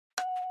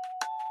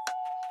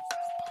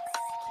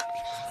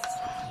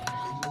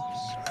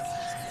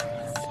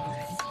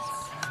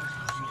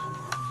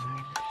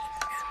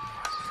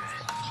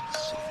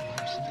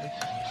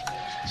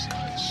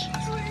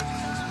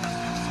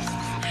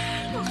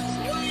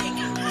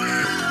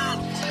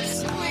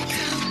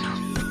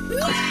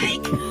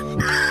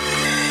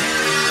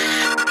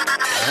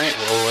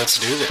Let's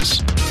do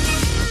this.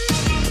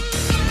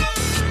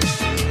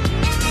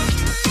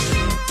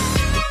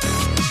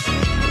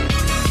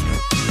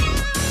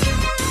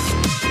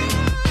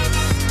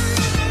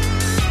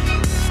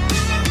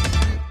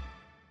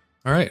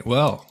 All right,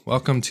 well,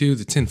 welcome to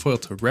the Tinfoil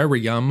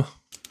Terrarium.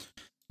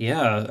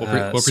 Yeah,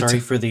 sorry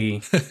for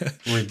the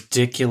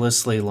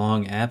ridiculously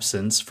long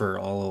absence for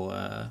all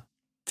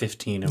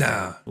 15 of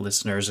our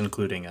listeners,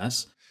 including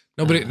us.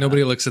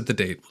 Nobody looks at the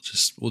date.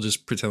 We'll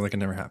just pretend like it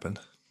never happened.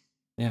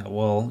 Yeah,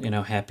 well,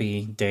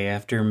 happy day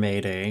after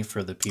May Day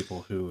for the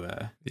people who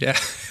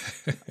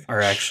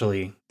are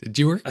actually. Did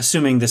you work?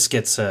 Assuming this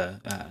gets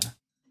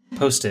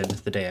posted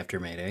the day after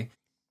May Day.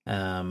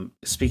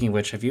 Speaking of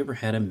which, have you ever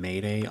had a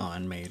May Day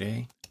on May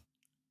Day?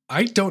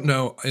 I don't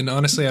know, and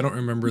honestly, I don't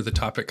remember the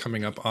topic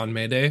coming up on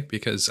May Day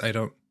because I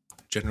don't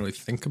generally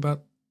think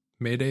about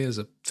May Day as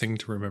a thing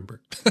to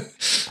remember.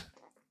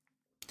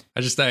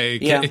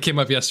 It came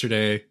up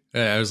yesterday.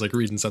 I was like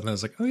reading something. I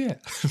was like, oh yeah,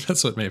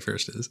 that's what May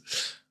 1st is.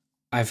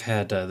 I've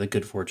had the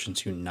good fortune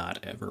to not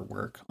ever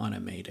work on a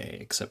May Day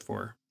except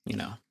for,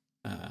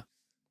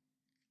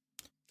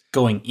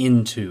 going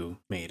into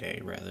May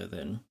Day rather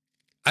than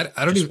I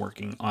don't even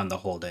working on the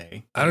whole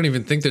day. I don't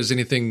even think there's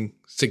anything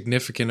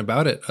significant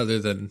about it other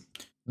than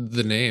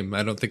the name.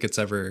 I don't think it's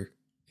ever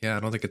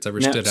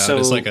stood out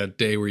as like a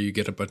day where you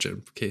get a bunch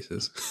of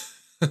cases.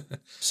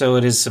 So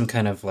it is some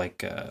kind of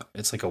like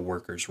it's like a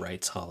workers'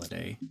 rights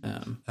holiday.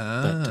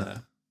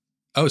 So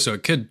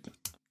it could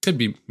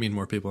mean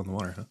more people in the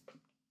water, huh?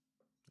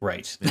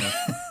 Right. Yeah,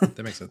 that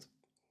makes sense.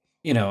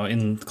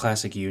 In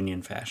classic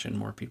union fashion,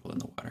 more people in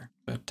the water.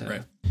 But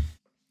right.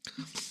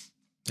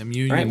 Them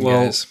union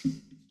guys.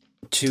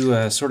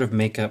 To sort of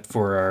make up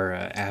for our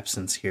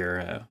absence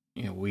here,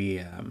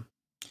 we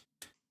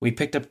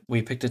picked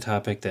a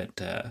topic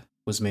that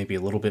was maybe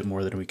a little bit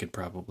more than we could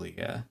probably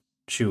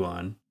chew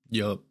on.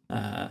 Yup.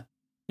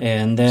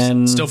 And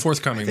then still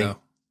forthcoming though.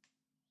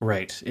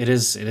 Right. It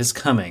is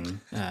coming,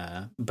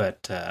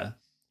 but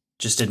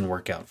just didn't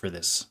work out for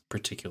this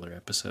particular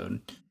episode.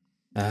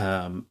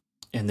 And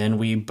then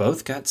we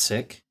both got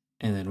sick,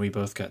 and then we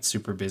both got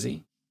super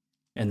busy,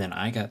 and then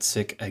I got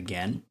sick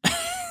again.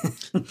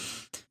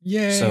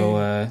 Yay.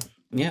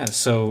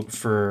 So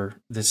for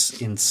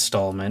this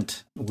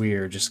installment,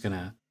 we're just going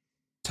to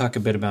talk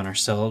a bit about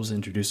ourselves,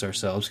 introduce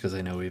ourselves, because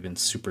I know we've been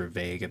super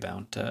vague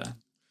about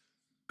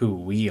who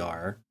we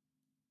are.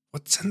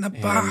 What's in the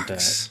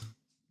box?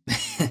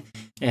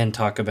 And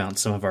talk about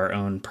some of our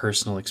own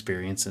personal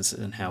experiences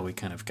and how we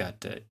kind of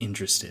got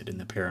interested in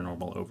the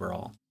paranormal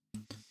overall.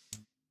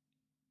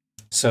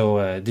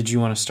 So did you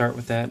want to start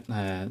with that?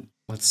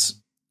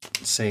 Let's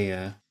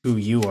say who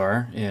you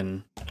are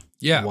and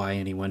why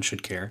anyone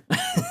should care.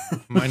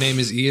 My name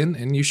is Ian,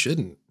 and you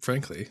shouldn't,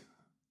 frankly.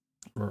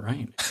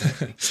 Right.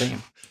 Exactly.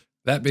 Same.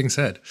 That being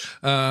said,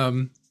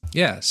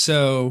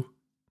 so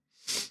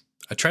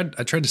I tried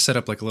to set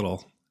up like a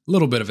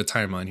little bit of a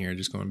timeline here,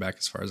 just going back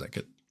as far as I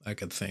could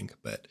think,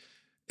 but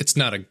it's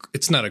not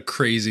a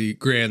crazy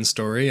grand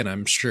story, and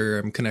I'm sure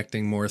I'm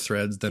connecting more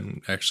threads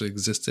than actually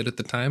existed at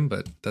the time,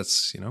 but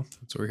that's what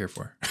we're here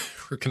for.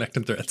 We're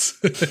connecting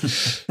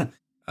threads.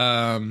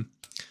 I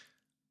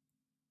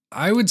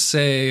would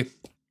say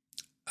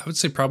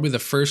probably the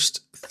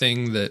first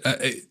thing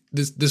that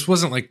this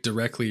wasn't like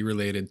directly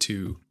related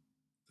to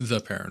the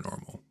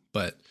paranormal,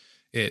 but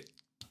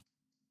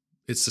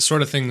it's the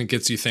sort of thing that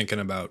gets you thinking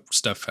about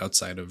stuff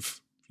outside of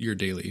your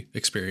daily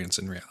experience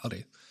in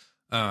reality.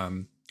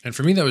 And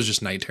for me, that was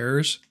just night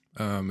terrors.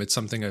 It's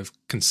something I've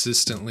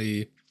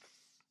consistently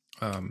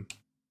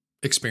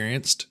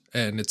experienced,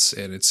 and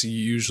it's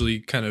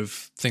usually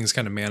things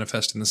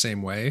manifest in the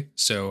same way.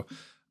 So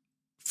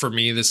for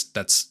me,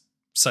 that's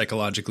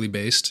psychologically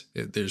based.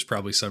 There's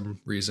probably some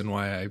reason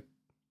why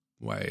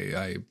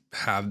I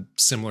have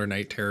similar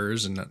night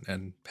terrors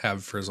and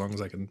have for as long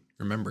as I can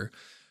remember.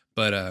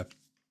 But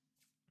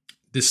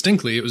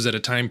distinctly, it was at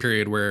a time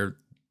period where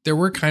there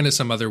were kind of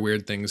some other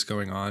weird things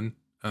going on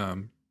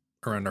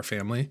around our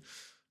family.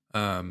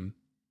 A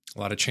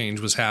lot of change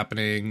was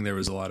happening. There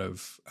was a lot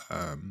of,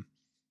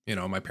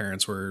 my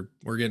parents were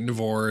getting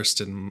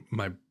divorced, and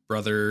my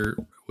brother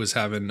was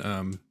having,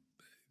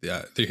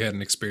 they had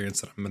an experience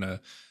that I'm going to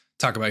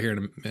talk about here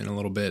in a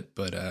little bit,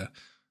 but a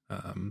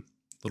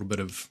little bit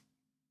of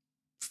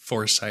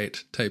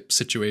foresight type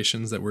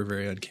situations that were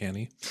very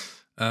uncanny.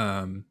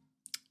 So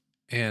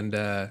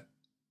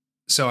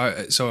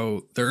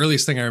the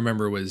earliest thing I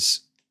remember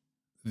was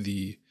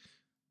the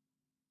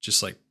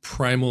just like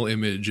primal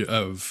image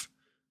of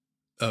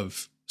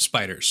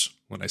spiders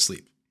when I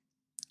sleep,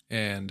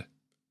 and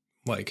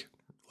like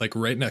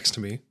right next to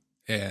me,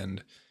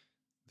 and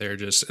they're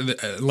just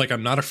like,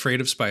 I'm not afraid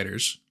of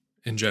spiders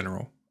in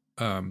general.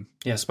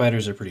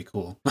 Spiders are pretty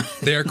cool.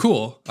 They are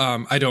cool.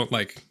 I don't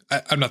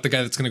I'm not the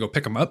guy that's going to go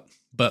pick them up,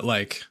 but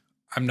like,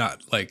 I'm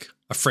not like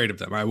afraid of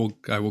them. I will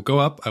go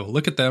up, I will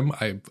look at them.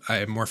 I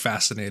am more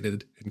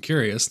fascinated and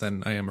curious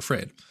than I am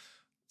afraid.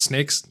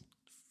 Snakes,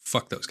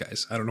 fuck those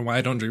guys. I don't know why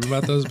I don't dream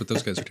about those, but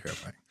those guys are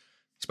terrifying.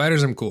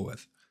 Spiders I'm cool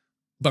with.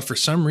 But for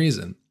some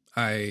reason,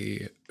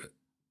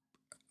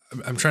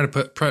 I'm trying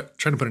to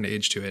put an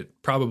age to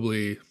it.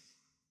 Probably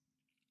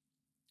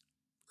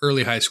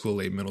early high school,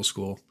 late middle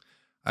school.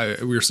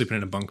 We were sleeping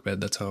in a bunk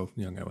bed. That's how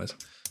young I was.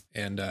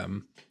 And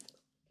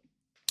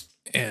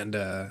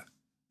I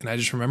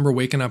just remember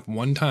waking up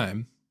one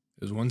time.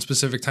 It was one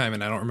specific time,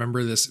 and I don't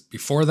remember this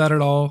before that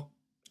at all,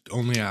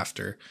 only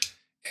after.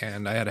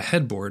 And I had a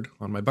headboard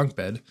on my bunk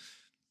bed,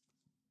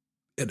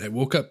 and I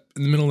woke up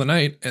in the middle of the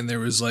night, and there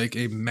was like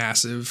a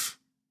massive,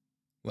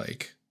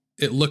 like,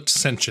 it looked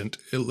sentient.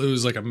 It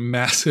was like a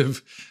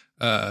massive,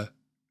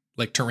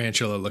 like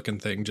tarantula looking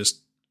thing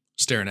just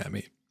staring at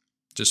me,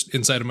 just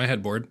inside of my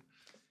headboard.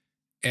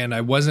 And I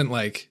wasn't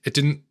like, it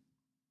didn't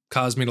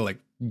cause me to like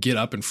get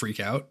up and freak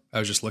out. I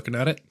was just looking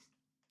at it.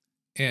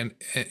 And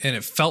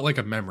it felt like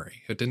a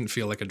memory. It didn't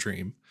feel like a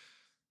dream.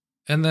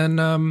 And then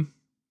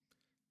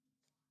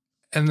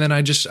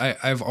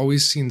I've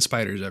always seen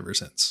spiders ever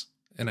since,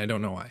 and I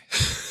don't know why.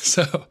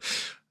 So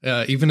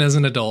even as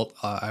an adult,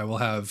 I will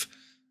have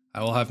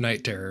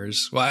night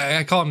terrors. Well,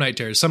 I call them night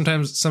terrors.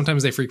 Sometimes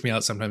they freak me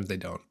out. Sometimes they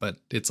don't. But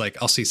it's like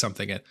I'll see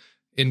something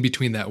in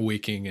between that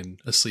waking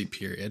and asleep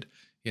period,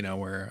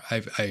 where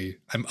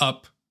I'm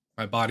up,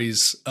 my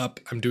body's up,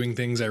 I'm doing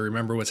things, I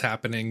remember what's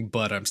happening,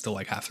 but I'm still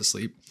like half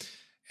asleep.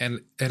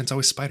 And it's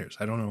always spiders.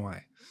 I don't know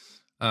why.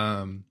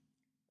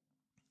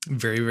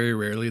 Very, very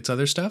rarely it's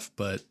other stuff,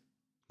 but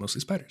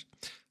mostly spiders.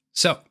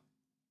 So,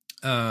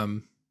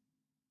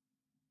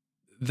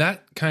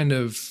 that kind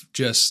of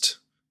just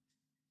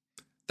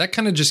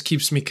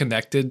keeps me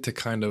connected to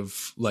kind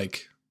of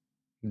like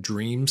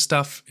dream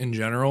stuff in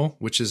general,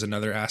 which is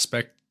another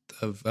aspect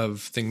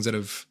of things that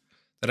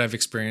I've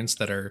experienced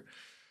that are,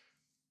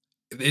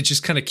 it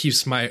just kind of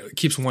keeps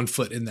one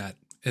foot in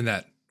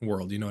that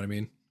world. You know what I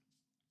mean?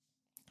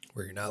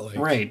 Where you're not like,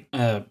 right.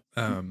 Well,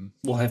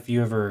 have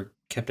you ever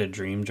kept a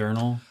dream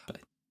journal?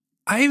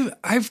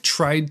 I've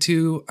tried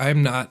to.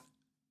 I'm not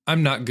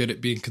good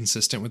at being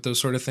consistent with those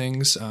sort of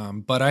things.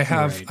 But I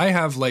have, Right. I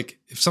have like,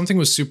 if something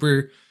was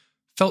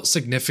felt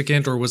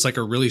significant or was like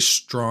a really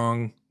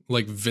strong,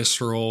 like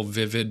visceral,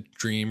 vivid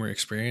dream or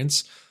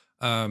experience,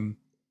 I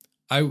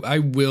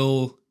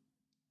will,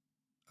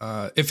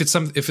 if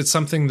it's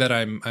something that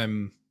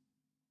I'm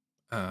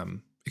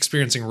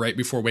experiencing right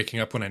before waking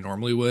up when I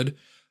normally would,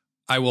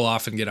 I will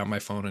often get out my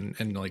phone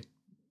and like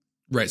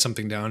write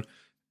something down.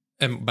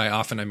 And by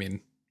often, I mean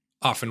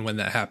often when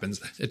that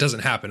happens. It doesn't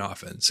happen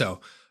often.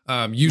 So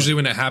usually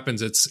when it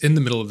happens, it's in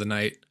the middle of the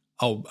night.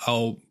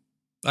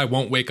 I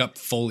won't wake up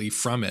fully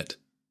from it,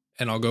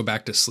 and I'll go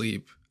back to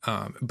sleep.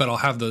 But I'll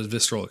have those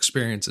visceral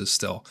experiences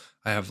still.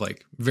 I have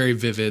like very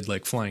vivid,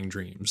 like flying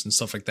dreams and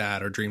stuff like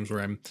that, or dreams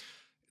where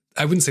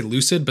I wouldn't say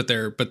lucid, but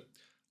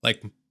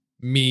like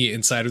me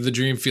inside of the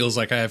dream feels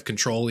like I have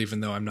control,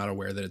 even though I'm not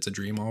aware that it's a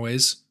dream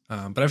always.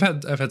 But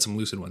I've had some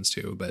lucid ones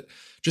too, but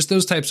just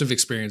those types of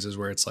experiences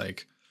where it's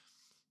like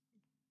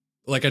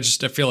I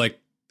feel like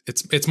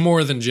it's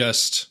more than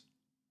just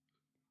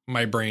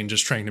my brain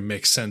just trying to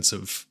make sense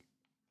of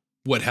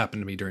what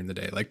happened to me during the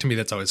day. Like, to me,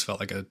 that's always felt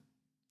like a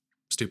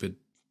stupid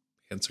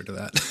answer to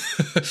that.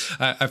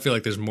 I feel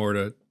like there's more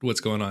to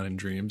what's going on in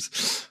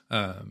dreams.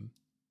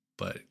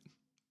 But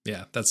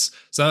yeah, that's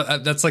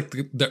like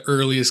the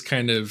earliest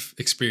kind of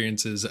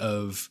experiences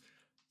of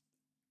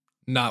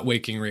not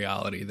waking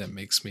reality that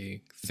makes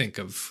me think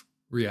of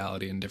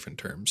reality in different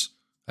terms,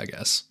 I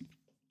guess.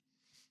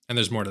 And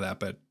there's more to that,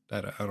 but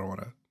I don't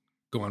want to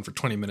go on for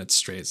 20 minutes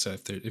straight. So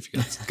if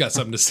you got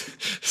something to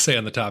say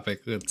on the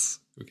topic,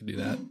 we can do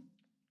that.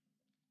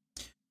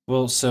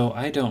 Well, so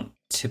I don't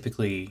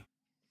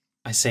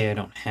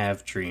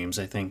have dreams.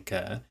 I think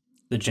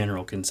the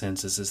general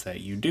consensus is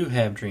that you do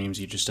have dreams,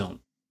 you just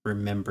don't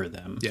remember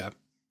them. Yeah.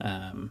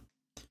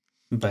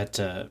 But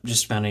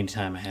just about any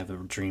time I have a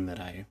dream that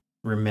I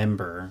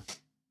remember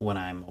when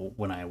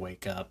I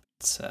wake up,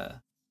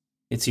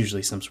 it's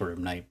usually some sort of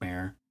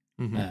nightmare.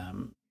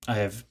 Mm-hmm. I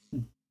have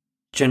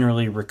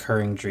generally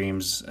recurring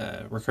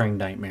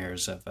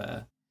nightmares of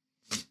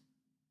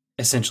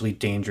essentially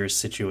dangerous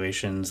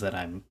situations that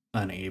I'm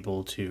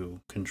unable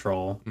to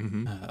control.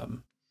 Mm-hmm.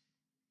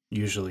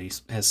 Usually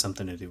has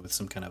something to do with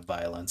some kind of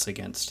violence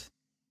against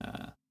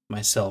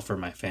myself or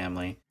my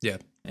family. Yeah.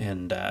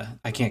 And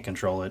I can't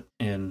control it.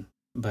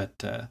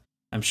 But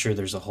I'm sure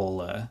there's a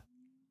whole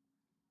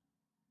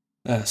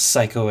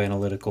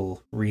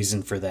psychoanalytical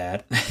reason for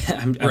that.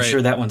 I'm Right.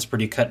 sure that one's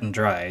pretty cut and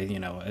dry.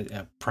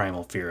 A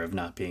primal fear of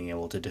not being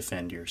able to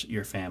defend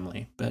your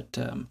family. But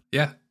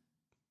yeah.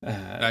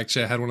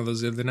 Actually, I had one of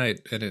those the other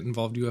night, and it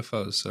involved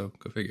UFOs. So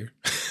go figure.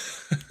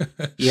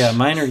 Yeah,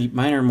 mine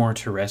are more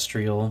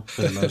terrestrial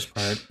for the most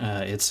part.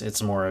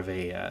 It's more of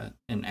an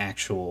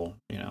actual,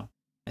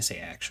 I say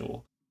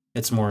actual.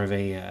 It's more of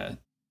a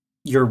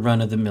your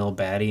run of the mill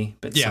baddie,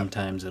 but Yeah.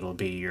 sometimes it'll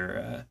be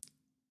your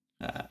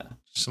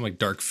some like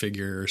dark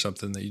figure or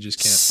something that you just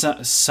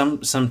can't.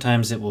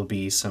 Sometimes it will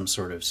be some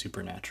sort of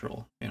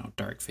supernatural,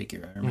 dark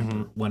figure. I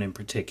remember one in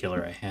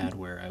particular I had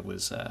where I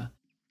was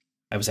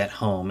at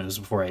home. It was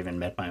before I even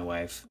met my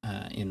wife,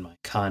 in my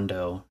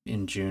condo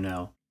in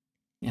Juneau.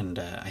 And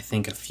I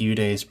think a few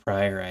days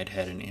prior, I'd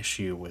had an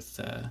issue with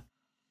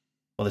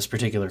well, this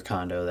particular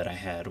condo that I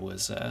had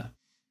was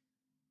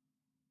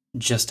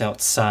just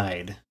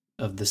outside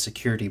of the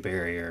security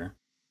barrier.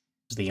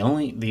 It was the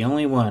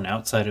only one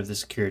outside of the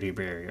security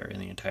barrier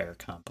in the entire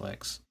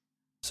complex.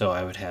 So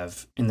I would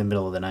have, in the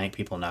middle of the night,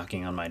 people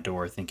knocking on my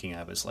door thinking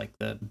I was like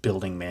the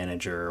building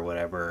manager or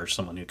whatever, or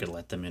someone who could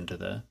let them into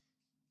the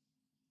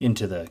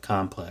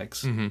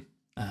complex.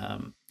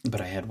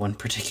 But I had one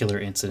particular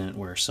incident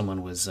where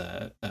someone was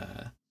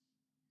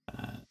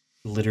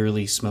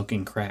literally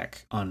smoking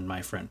crack on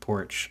my front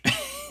porch.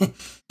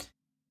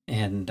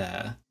 And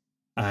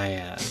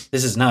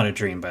this is not a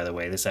dream, by the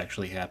way. This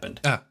actually happened.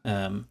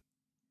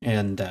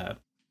 And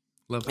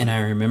I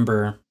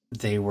remember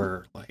they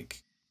were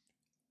like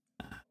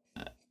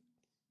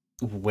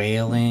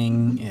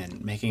wailing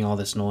and making all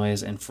this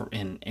noise, and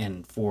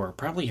for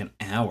probably an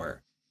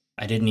hour,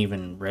 I didn't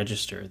even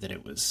register that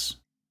it was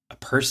a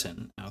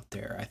person out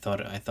there. I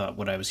thought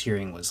what I was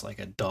hearing was like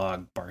a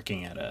dog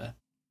barking at a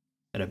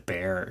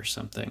bear or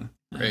something.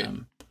 Right.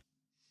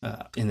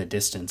 In the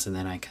distance, and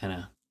then I kind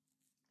of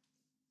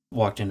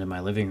walked into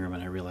my living room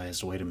and I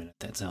realized, wait a minute,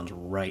 that sounds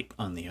right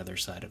on the other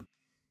side of the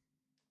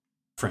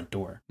front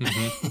door.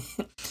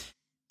 Mm-hmm.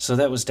 So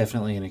that was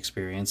definitely an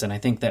experience, and I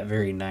think that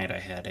very night I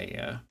had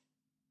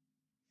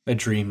a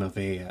dream of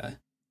an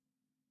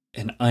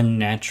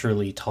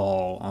unnaturally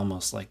tall,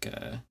 almost like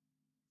a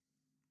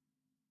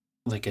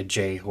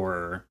J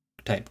horror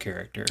type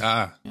character.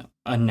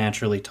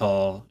 Unnaturally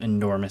tall,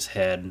 enormous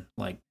head,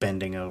 like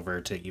bending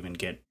over to even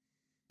get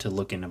to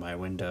look into my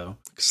window.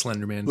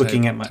 Slenderman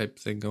type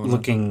thing going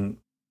on.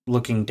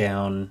 Looking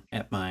down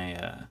at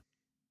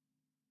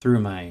through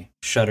my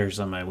shutters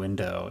on my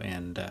window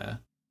and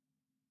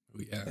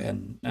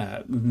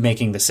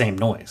making the same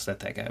noise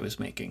that guy was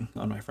making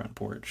on my front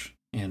porch.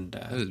 And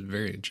that is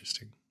very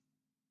interesting.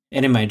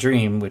 And in my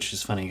dream, which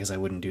is funny because I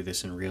wouldn't do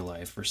this in real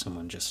life for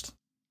someone just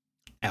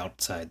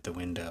outside the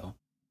window,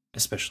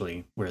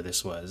 especially where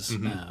this was.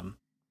 Mm-hmm.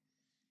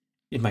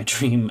 In my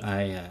dream,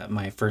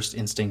 my first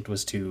instinct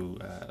was to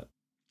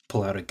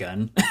pull out a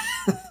gun.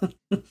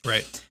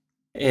 Right.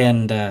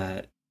 And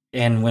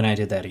when I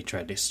did that,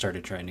 he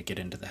started trying to get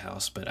into the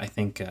house. But I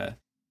think,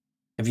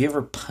 have you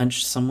ever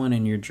punched someone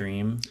in your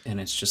dream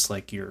and it's just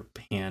like your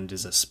hand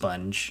is a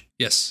sponge?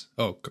 Yes.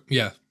 Oh,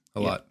 yeah. A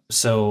lot.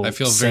 So I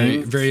feel very,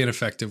 very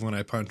ineffective when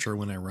I punch or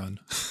when I run.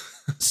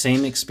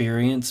 Same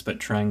experience, but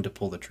trying to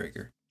pull the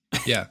trigger.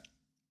 Yeah.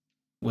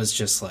 Was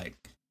just like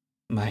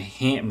my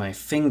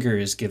finger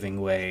is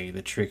giving way,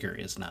 the trigger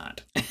is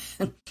not.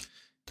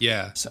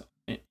 Yeah. So,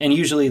 and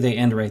usually they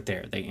end right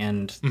there. They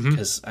end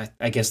because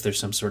I guess there's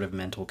some sort of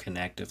mental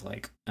connect of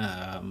like,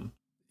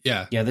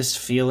 this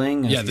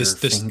feeling of your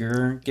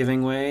finger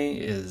giving way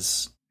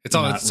is it's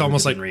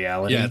almost like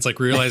reality. Yeah, it's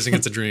like realizing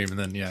it's a dream, and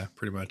then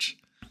pretty much.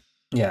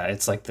 Yeah,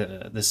 it's like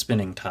the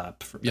spinning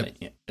top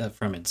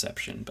from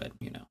Inception, but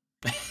you know.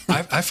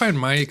 I find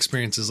my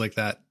experiences like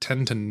that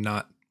tend to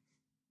not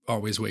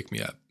always wake me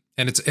up.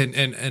 And it's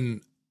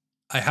and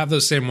I have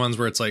those same ones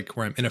where it's like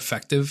where I'm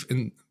ineffective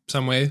in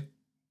some way,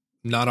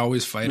 not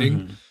always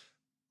fighting.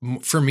 Mm-hmm.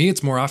 For me,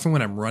 it's more often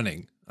when I'm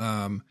running.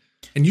 And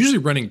usually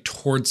running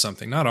towards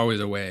something, not always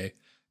away.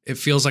 It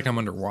feels like I'm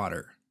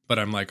underwater, but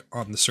I'm like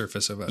on the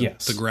surface of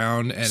the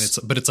ground, and it's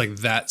like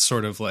that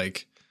sort of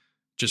like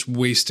just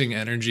wasting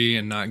energy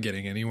and not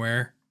getting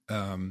anywhere.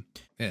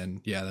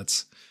 And yeah,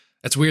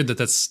 that's weird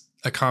that's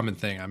a common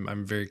thing.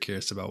 I'm very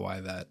curious about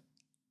why that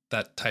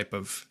type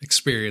of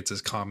experience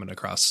is common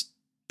across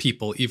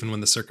people, even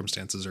when the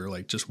circumstances are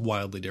like just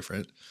wildly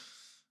different.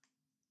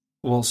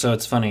 Well, so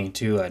it's funny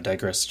to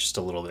digress just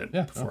a little bit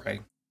before I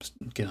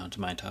get on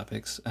to my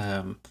topics.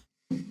 Have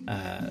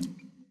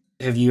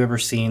you ever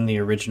seen the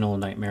original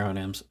Nightmare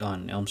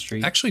on Elm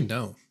Street? Actually,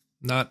 no,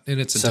 not in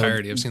its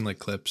entirety. I've seen like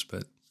clips,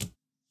 but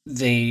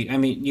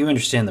you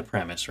understand the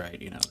premise, right?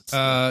 You know, it's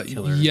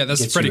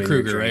that's Freddy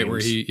Krueger, right? Where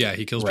he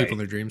kills people in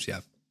their dreams.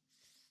 Yeah.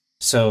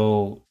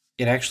 So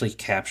it actually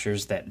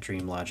captures that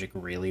dream logic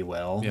really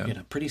well in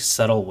a pretty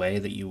subtle way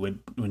that you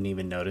wouldn't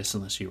even notice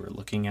unless you were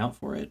looking out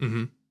for it.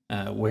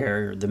 Mm-hmm.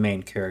 Where the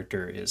main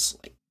character is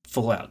like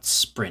full out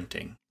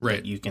sprinting. Right.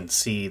 But you can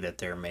see that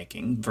they're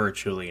making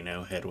virtually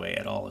no headway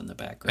at all in the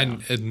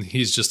background. And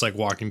he's just like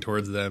walking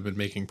towards them and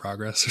making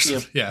progress or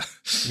something. Yep.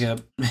 Yeah.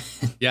 Yep.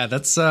 Yeah,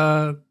 that's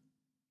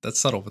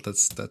subtle, but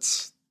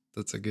that's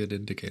a good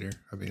indicator.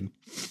 I mean,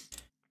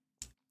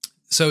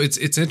 so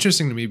it's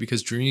interesting to me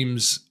because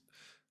dreams,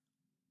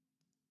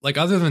 like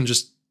other than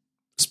just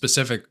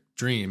specific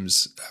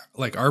dreams,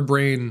 like our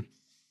brain,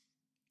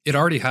 it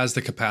already has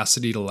the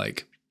capacity to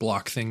like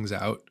block things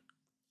out,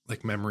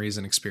 like memories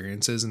and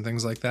experiences and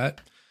things like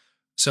that.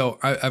 So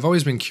I've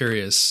always been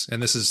curious,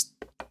 and this is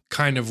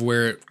kind of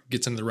where it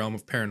gets into the realm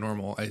of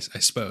paranormal, I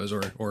suppose,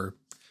 or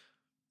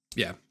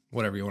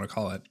whatever you want to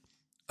call it.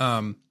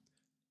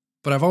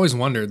 But I've always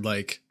wondered,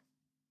 like,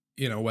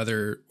 you know,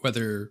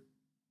 whether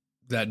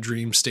that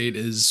dream state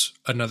is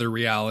another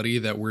reality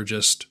that we're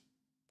just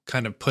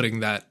kind of putting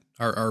that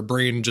our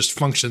brain just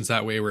functions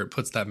that way, where it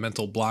puts that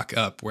mental block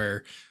up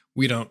where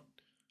we don't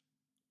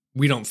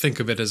we don't think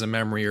of it as a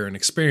memory or an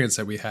experience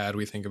that we had.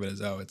 We think of it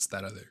as, oh, it's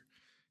that other,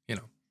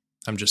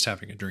 I'm just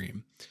having a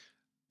dream.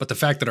 But the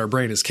fact that our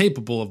brain is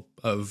capable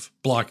of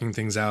blocking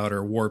things out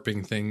or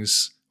warping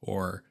things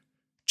or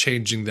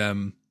changing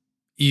them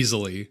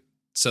easily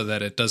so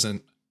that it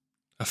doesn't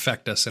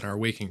affect us in our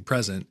waking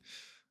present.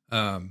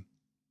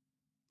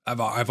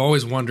 I've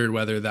always wondered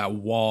whether that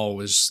wall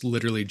was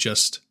literally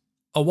just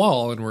a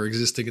wall and we're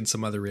existing in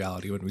some other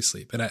reality when we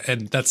sleep.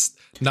 And that's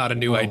not a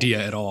new idea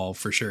at all,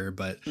 for sure.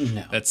 But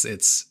No.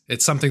 it's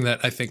something that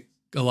I think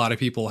a lot of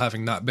people,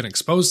 having not been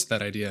exposed to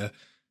that idea,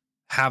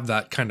 have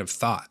that kind of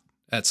thought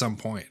at some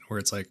point where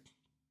it's like,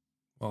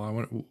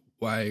 well,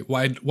 why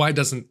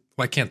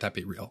can't that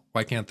be real?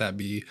 Why can't that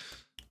be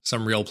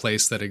some real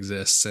place that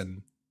exists?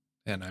 And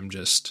I'm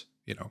just,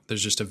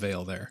 there's just a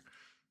veil there,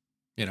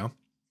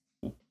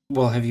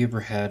 Well, have you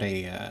ever had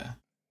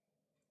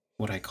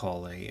what I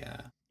call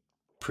a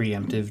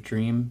preemptive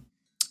dream?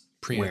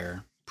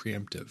 Where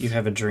preemptive. You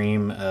have a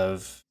dream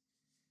of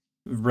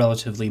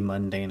relatively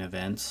mundane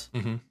events,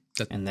 Mm-hmm.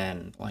 and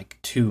then like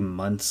 2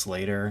 months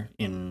later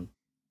in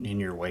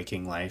your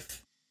waking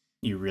life,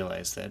 you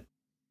realize that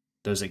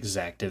those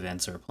exact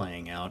events are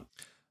playing out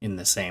in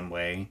the same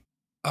way.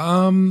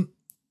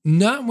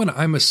 Not when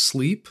I'm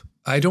asleep.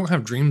 I don't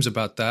have dreams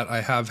about that.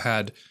 I have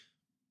had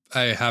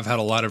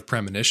a lot of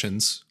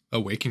premonitions,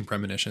 waking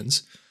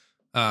premonitions.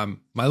 My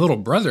little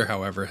brother,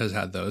 however, has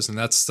had those, and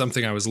that's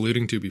something I was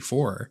alluding to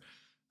before.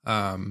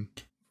 Around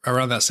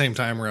that same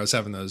time where I was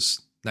having those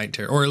night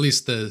terror, or at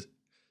least the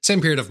same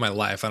period of my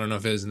life. I don't know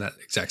if it was in that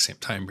exact same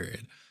time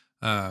period.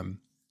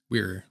 We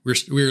were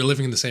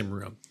living in the same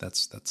room.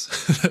 That's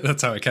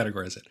that's how I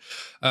categorize it.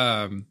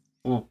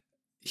 Well,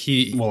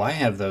 I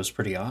have those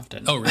pretty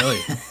often. Oh, really?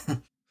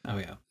 Oh,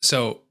 yeah.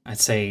 So I'd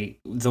say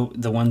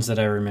the ones that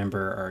I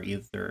remember are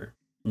either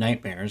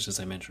nightmares, as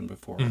I mentioned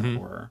before, mm-hmm.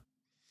 or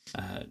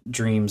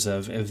dreams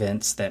of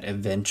events that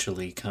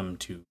eventually come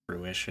to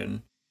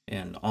fruition,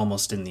 and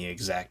almost in the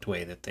exact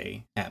way that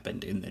they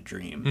happened in the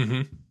dream.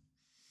 Mm-hmm.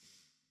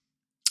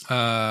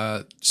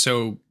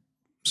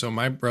 So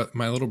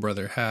my little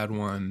brother had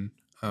one,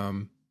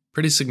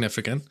 pretty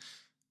significant.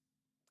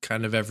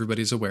 Kind of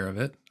everybody's aware of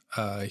it.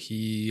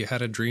 He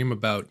had a dream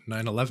about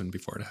 9/11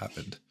 before it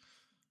happened.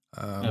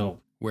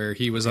 Where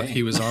he was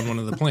on one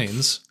of the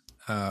planes,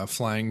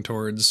 flying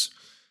towards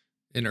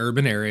an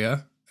urban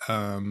area,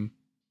 and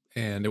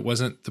it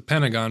wasn't the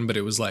Pentagon, but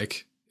it was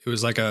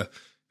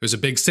a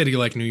big city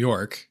like New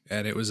York,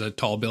 and it was a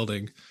tall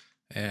building,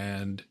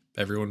 and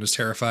everyone was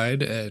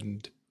terrified,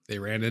 and they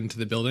ran into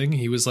the building.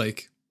 He was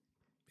like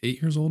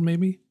 8 years old,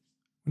 maybe,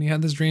 when he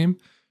had this dream.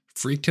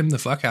 Freaked him the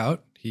fuck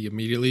out. He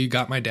immediately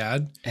got my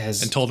dad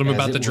and told him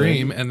about the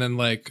dream, and then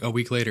like a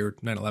week later,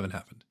 9/11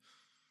 happened.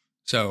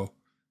 So.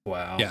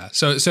 Wow. Yeah.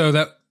 So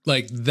that,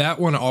 like, that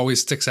one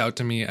always sticks out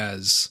to me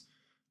as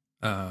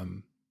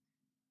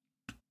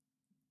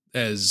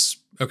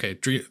okay.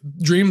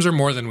 Dreams are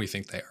more than we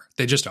think they are.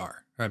 They just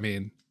are. I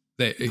mean,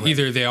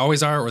 either they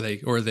always are,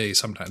 or they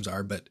sometimes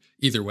are. But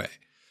either way,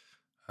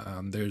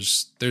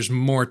 there's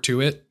more to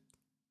it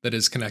that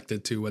is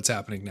connected to what's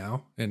happening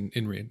now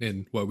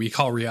in what we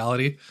call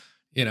reality,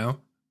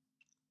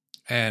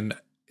 And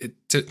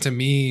to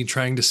me,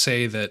 trying to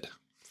say that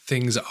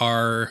things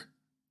are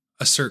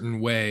a certain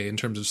way in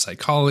terms of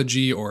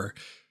psychology or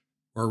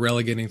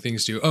relegating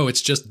things to, oh,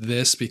 it's just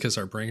this because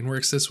our brain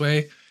works this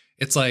way.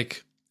 It's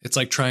like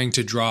trying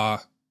to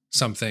draw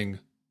something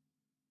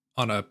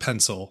on a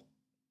pencil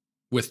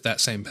with that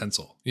same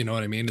pencil. You know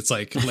what I mean? It's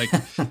like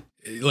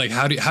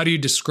how do you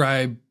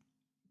describe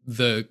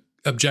the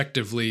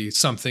objectively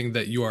something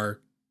that you are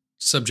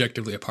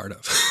subjectively a part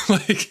of?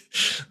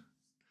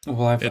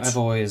 Well, I've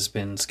always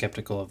been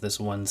skeptical of this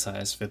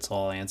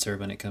one-size-fits-all answer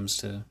when it comes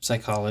to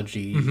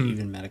psychology, mm-hmm.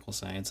 even medical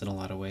science, in a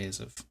lot of ways.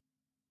 Of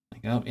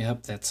like, oh,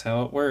 yep, that's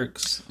how it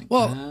works. Like,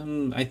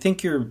 well, I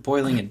think you're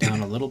boiling it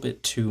down a little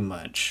bit too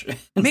much.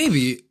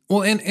 Maybe.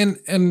 Well,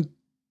 and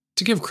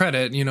to give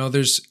credit,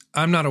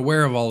 I'm not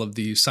aware of all of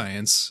the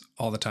science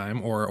all the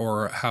time,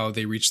 or how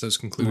they reach those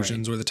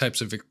conclusions, right, or the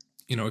types of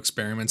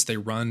experiments they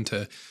run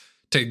to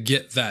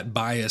get that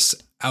bias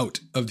out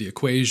of the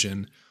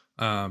equation.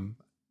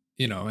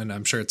 And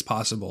I'm sure it's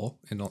possible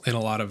in a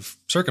lot of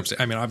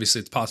circumstances. I mean,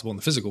 obviously it's possible in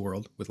the physical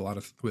world with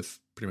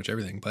pretty much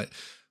everything. But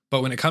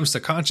when it comes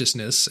to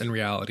consciousness and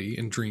reality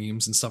and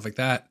dreams and stuff like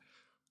that,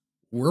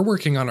 we're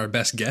working on our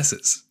best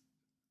guesses.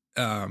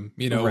 Right,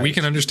 we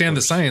can understand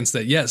the science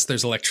that, yes,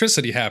 there's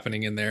electricity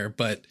happening in there,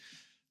 but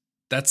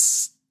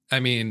that's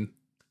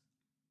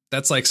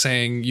like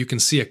saying you can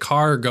see a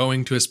car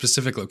going to a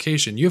specific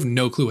location. You have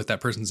no clue what that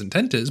person's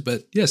intent is,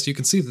 but yes, you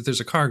can see that there's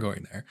a car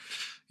going there,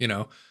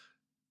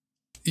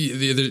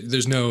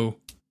 There's no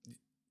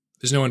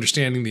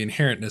understanding the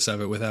inherentness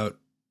of it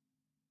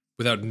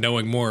without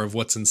knowing more of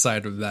what's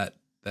inside of that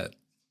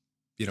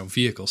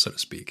vehicle, so to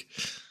speak.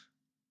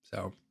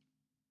 So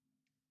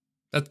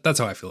that's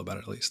how I feel about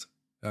it, at least.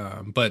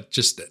 But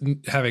just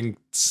having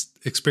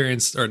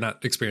experienced, or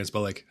not experienced,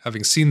 but like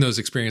having seen those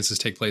experiences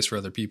take place for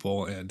other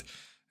people, and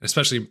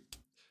especially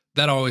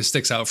that always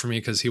sticks out for me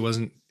because he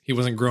wasn't he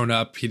wasn't grown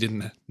up. He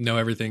didn't know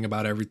everything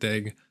about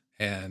everything.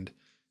 And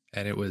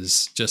it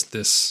was just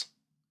this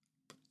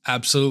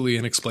absolutely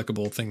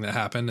inexplicable thing that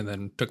happened and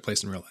then took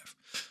place in real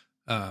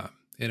life,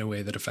 in a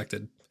way that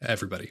affected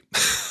everybody.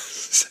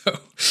 So,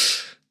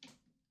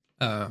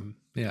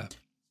 yeah.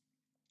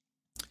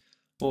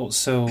 Well,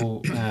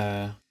 so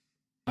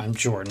I'm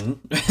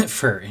Jordan,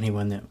 for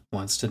anyone that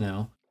wants to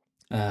know.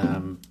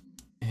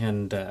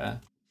 And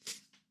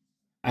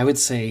I would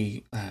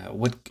say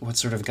what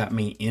sort of got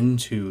me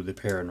into the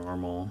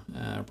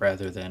paranormal,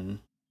 rather than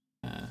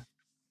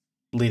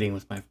leading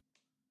with my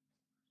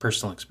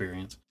personal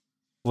experience,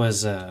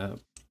 was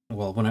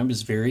well, when I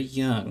was very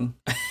young,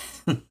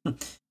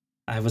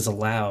 I was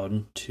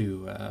allowed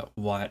to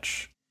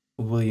watch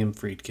William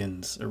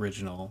Friedkin's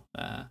original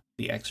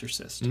The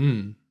Exorcist,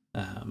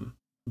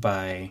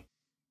 by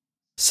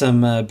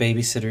some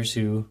babysitters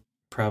who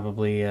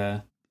probably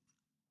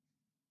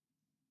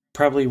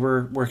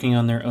were working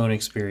on their own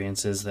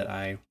experiences that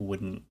I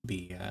wouldn't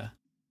be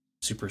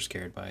super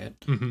scared by it,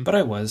 but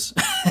I was.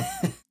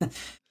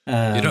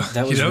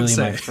 That was really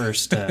my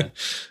first. I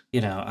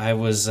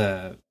was.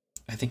 I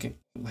think,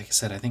 like I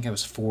said, I think I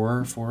was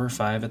four or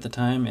five at the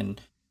time, and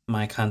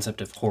my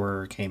concept of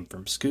horror came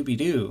from Scooby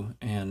Doo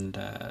and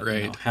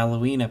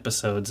Halloween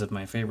episodes of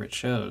my favorite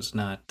shows.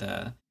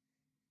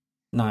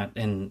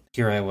 And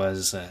here I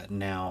was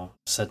now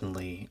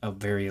suddenly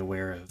very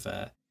aware of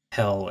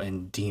hell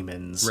and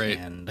demons,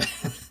 and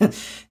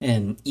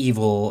and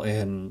evil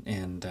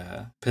and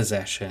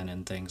possession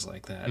and things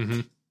like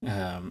that.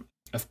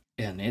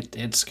 And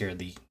it scared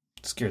the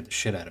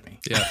shit out of me.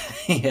 Yeah,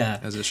 yeah,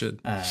 as it should.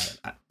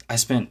 I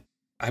spent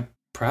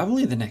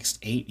probably the next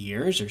 8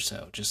 years or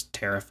so just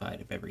terrified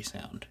of every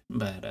sound.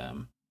 But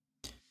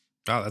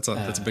wow, that's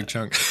a big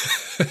chunk.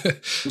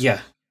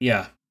 yeah.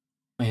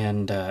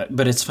 And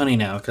but it's funny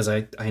now because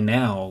I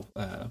now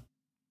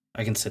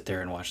I can sit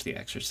there and watch The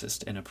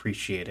Exorcist and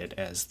appreciate it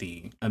as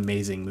the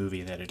amazing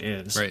movie that it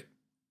is. Right.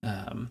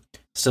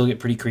 Still get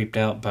pretty creeped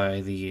out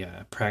by the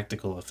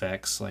practical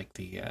effects, like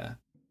the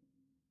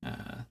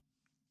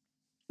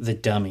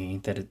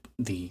dummy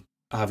the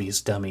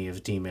obvious dummy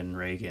of Demon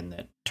Reagan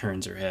that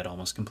turns her head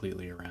almost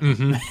completely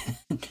around.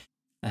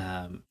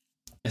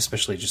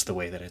 Especially just the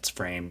way that it's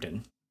framed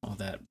and all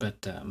that.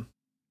 But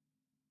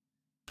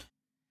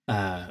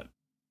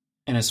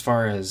and as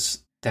far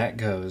as that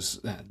goes,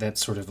 that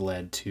sort of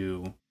led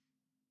to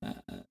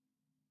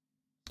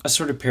a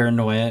sort of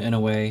paranoia in a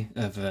way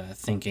of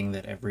thinking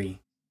that every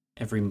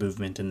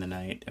movement in the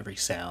night, every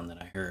sound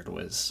that I heard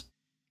was,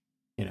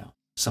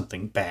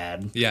 something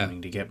bad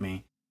coming to get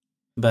me.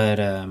 But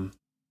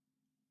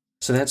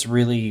so that's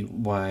really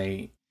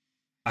why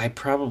I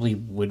probably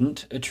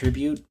wouldn't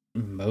attribute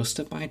most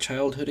of my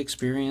childhood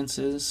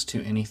experiences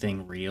to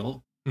anything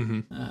real,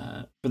 for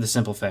the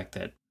simple fact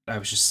that I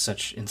was just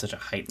in such a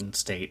heightened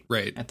state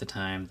at the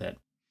time that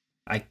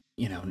I,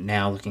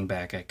 now looking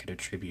back, I could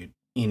attribute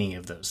any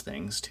of those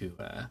things to,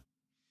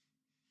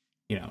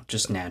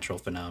 just natural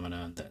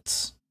phenomena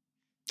that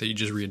you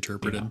just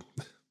reinterpreted,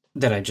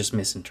 that I just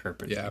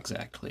misinterpreted. Yeah,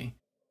 exactly.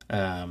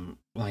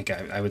 Like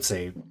I would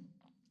say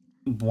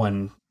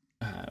one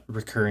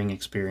recurring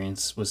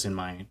experience was in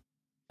my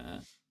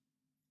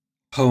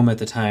home at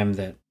the time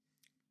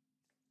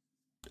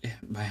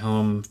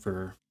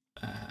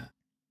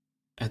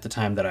at the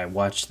time that I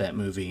watched that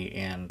movie,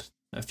 and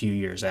a few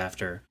years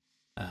after,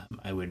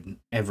 I would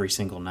every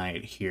single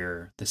night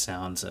hear the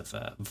sounds of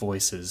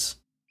voices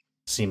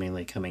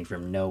seemingly coming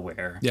from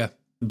nowhere. Yeah.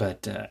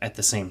 But at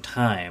the same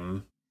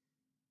time,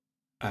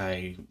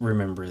 I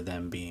remember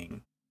them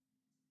being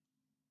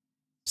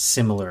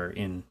similar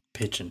in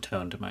pitch and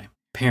tone to my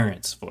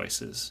parents'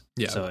 voices.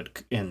 Yeah. So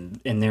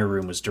and their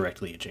room was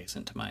directly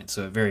adjacent to mine,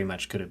 so it very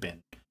much could have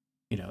been,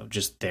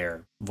 just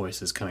their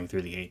voices coming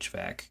through the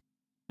HVAC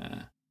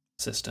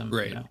system.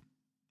 Right.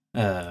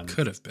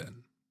 Could have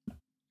been.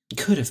 It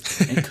could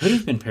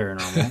have been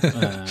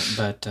paranormal.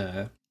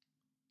 But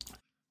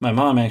my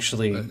mom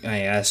actually, I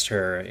asked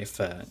her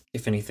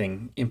if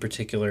anything in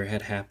particular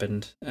had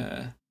happened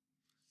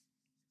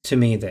to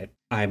me that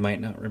I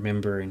might not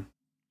remember,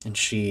 and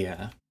she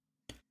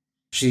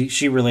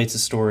relates a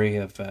story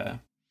of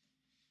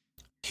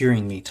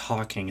hearing me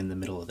talking in the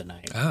middle of the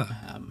night,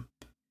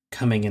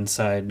 coming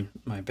inside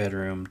my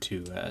bedroom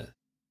to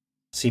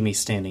see me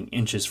standing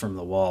inches from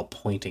the wall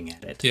pointing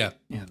at it. Yeah.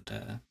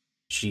 And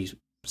she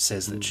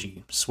says that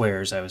she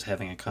swears I was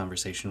having a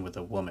conversation with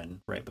a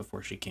woman right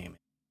before she came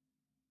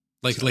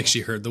in. Like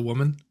she heard the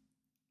woman?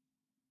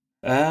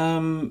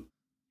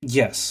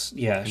 Yes.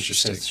 Yeah. She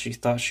says she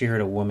thought she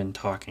heard a woman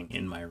talking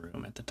in my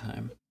room at the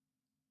time.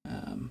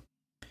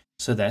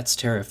 So that's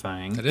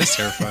terrifying. That is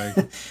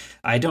terrifying.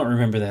 I don't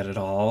remember that at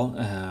all.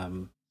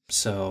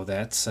 So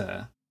that's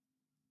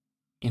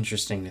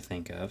interesting to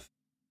think of.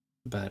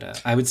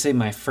 But I would say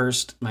my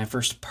first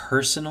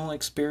personal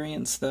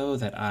experience, though,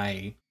 that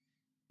I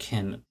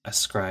can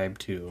ascribe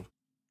to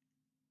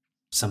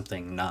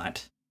something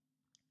not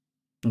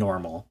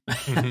normal,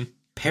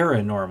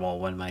 paranormal,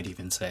 one might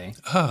even say,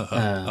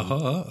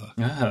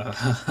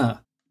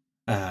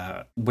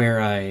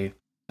 where I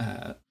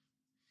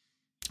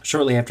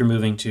shortly after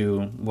moving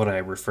to what I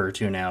refer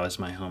to now as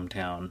my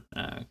hometown,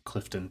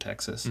 Clifton,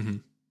 Texas,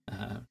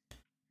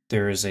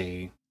 there is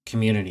a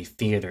community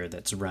theater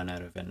that's run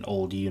out of an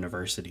old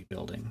university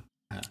building.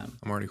 I'm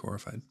already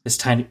horrified. This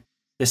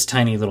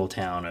tiny little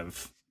town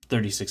of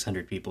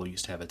 3,600 people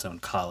used to have its own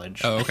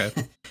college. Oh, okay.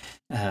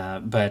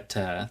 But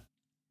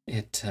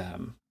it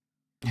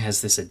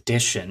has this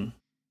addition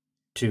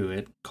to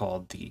it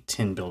called the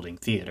Tin Building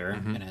Theater,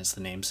 and as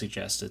the name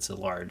suggests, it's a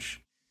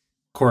large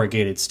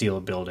corrugated steel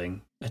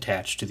building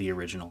attached to the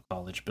original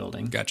college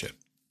building. Gotcha.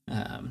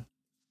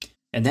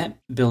 And that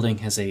building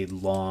has a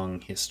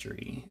long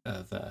history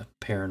of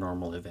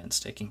paranormal events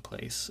taking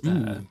place.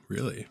 Ooh,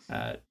 really?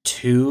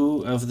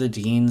 Two of the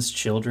dean's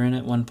children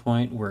at one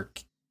point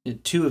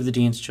two of the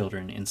dean's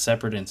children in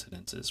separate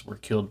incidences were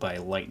killed by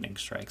lightning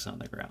strikes on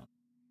the ground.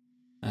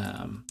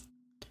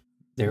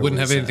 Wouldn't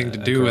have anything to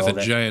do with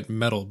a giant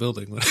metal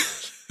building.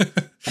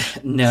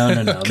 No.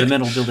 Okay. The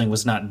metal building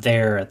was not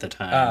there at the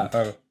time.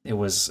 Oh. It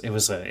was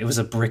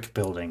a brick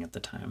building at the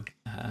time.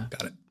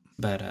 Got it.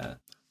 But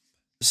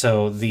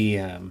so the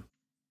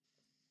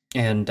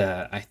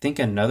I think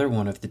another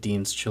one of the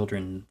dean's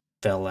children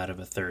fell out of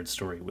a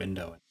third-story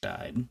window and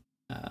died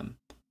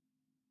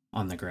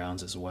on the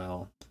grounds as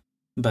well.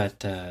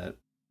 But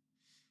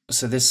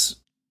so this,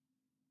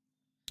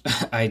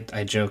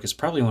 I joke, is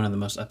probably one of the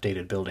most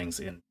updated buildings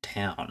in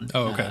town.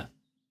 Oh, okay.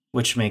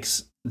 Which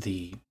makes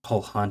the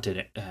whole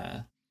haunted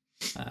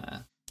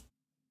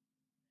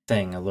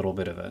thing a little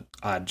bit of an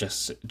odd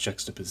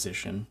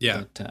juxtaposition.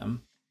 Yeah.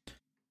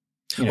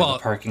 But, well, the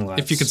parking lot.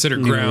 If you consider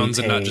grounds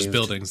and not just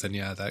buildings, then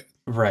yeah, that.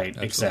 Right,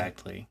 absolutely.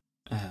 Exactly.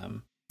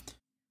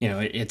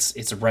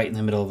 It's right in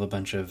the middle of a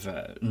bunch of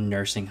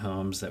nursing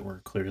homes that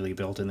were clearly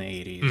built in the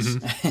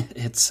 80s.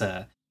 It's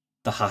the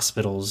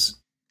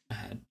hospitals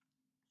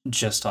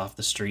just off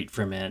the street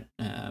from it.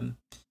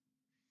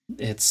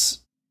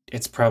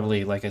 It's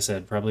probably, like I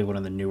said, probably one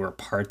of the newer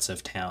parts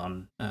of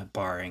town,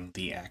 barring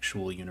the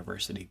actual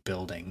university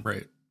building.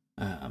 Right.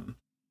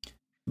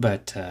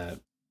 But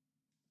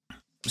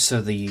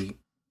so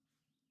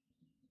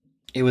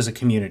it was a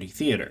community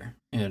theater,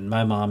 and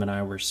my mom and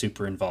I were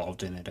super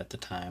involved in it at the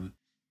time.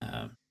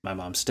 My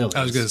mom still is.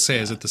 I was going to say,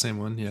 is it the same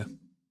one? Yeah.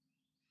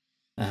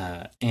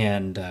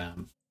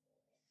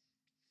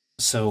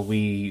 So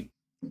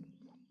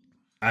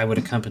I would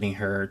accompany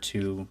her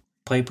to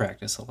play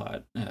practice a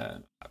lot.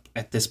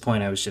 At this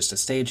point, I was just a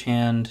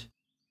stagehand.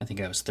 I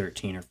think I was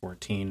 13 or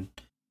 14.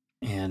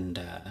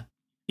 And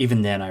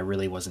even then, I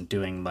really wasn't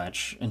doing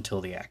much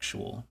until the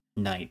actual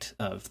night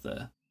of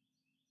the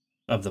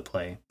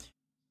play.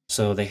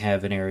 So they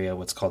have an area,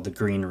 what's called the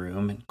green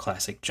room, in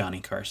classic Johnny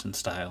Carson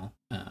style.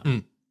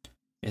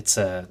 It's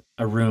a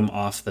room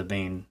off the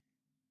main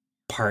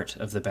part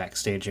of the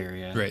backstage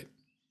area. Right.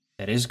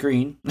 That is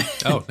green.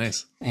 Oh,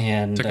 nice.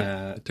 And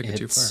took it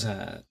too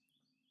far.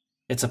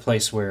 It's a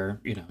place where,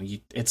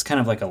 it's kind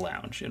of like a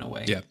lounge in a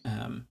way. Yeah.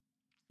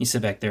 You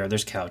sit back there,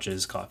 there's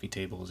couches, coffee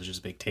tables, there's just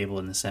a big table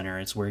in the center.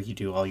 It's where you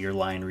do all your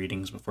line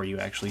readings before you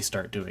actually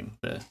start doing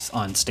the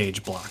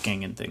on-stage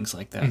blocking and things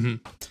like that.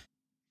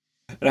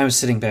 But I was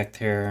sitting back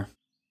there,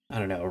 I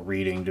don't know,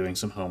 reading, doing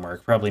some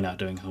homework, probably not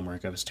doing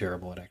homework. I was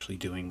terrible at actually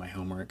doing my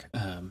homework.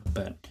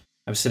 But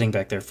I was sitting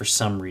back there for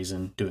some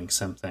reason, doing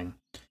something.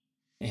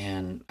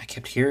 And I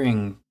kept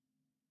hearing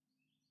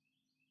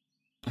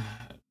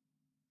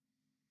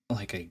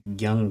like a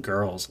young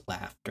girl's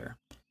laughter.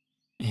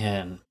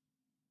 And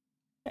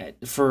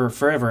for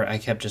forever, I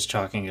kept just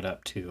chalking it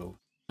up to,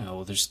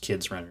 there's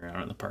kids running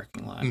around in the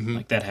parking lot.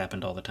 Like, that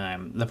happened all the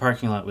time. The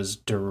parking lot was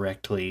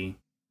directly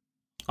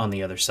on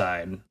the other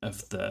side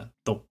of the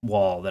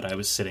wall that I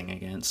was sitting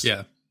against.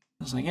 Yeah.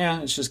 I was like,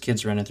 yeah, it's just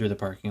kids running through the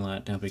parking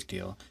lot, no big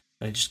deal.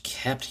 But I just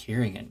kept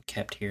hearing it,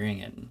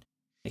 and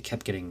it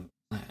kept getting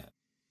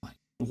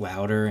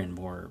louder and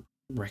more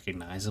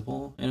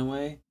recognizable in a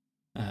way.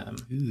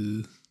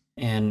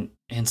 And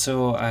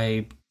so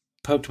I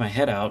poked my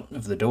head out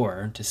of the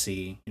door to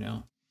see,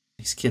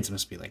 these kids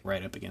must be like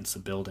right up against the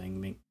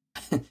building.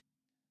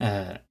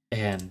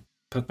 And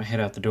poked my head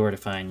out the door to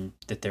find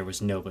that there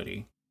was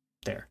nobody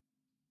there.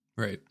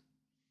 Right.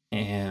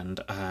 And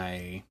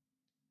I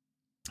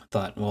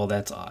thought, well,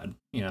 that's odd.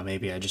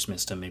 Maybe I just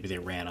missed them. Maybe they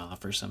ran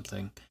off or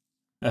something.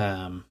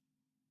 But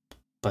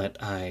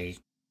I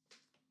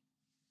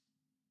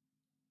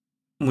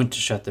went to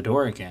shut the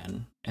door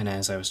again, and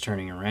as I was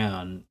turning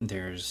around,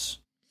 it's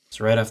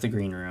right off the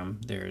green room,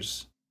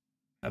 there's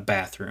a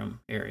bathroom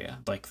area,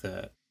 like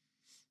the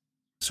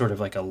sort of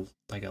like a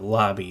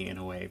lobby in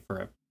a way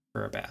for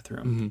a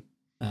bathroom.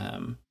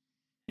 And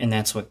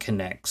that's what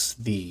connects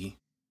the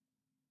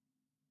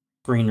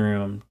green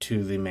room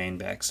to the main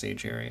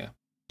backstage area.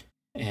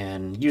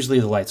 And usually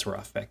the lights were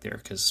off back there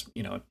because,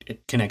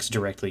 it connects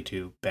directly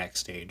to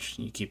backstage.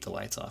 You keep the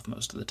lights off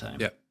most of the time.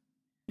 Yeah.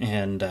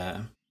 And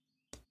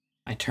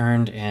I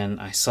turned and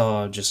I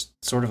saw just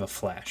sort of a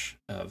flash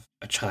of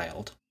a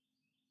child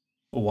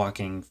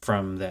walking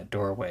from that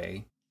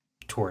doorway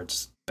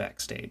towards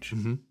backstage.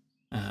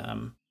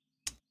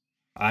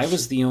 I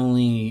was the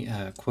only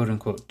quote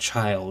unquote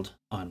child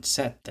on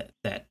set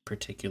that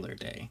particular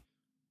day.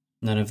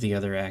 None of the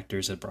other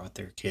actors had brought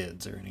their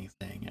kids or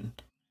anything,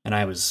 and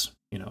I was,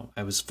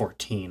 I was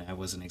 14. I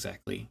wasn't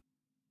exactly,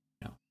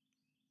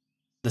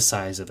 the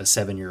size of a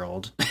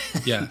 7-year-old.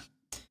 Yeah.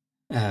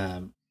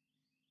 And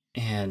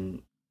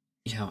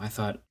I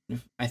thought,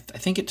 I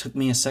think it took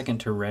me a second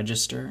to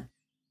register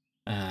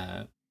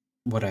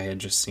what I had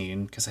just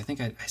seen, because I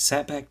think I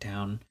sat back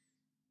down,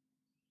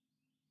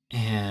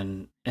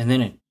 and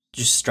then it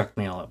just struck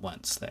me all at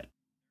once that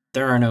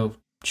there are no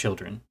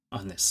children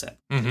on this set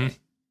today.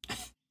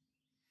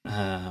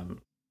 And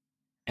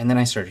then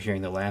I started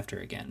hearing the laughter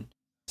again.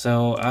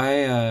 So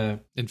I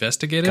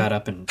investigated, got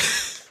up, and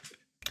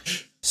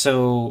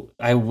so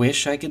I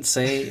wish I could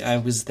say I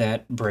was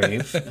that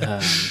brave,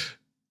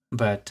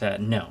 but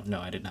no,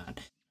 I did not.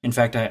 In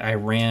fact, I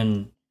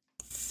ran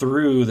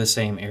through the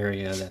same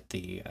area that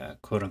the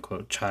quote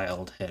unquote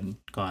child had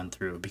gone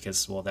through,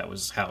 because, well, that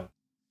was how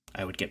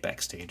I would get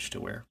backstage to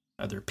where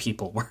other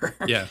people were.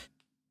 Yeah.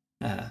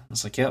 I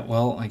was like, yeah,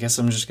 well, I guess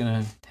I'm just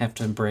gonna have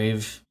to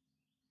brave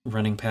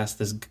running past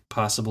this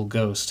possible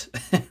ghost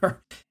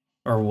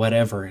or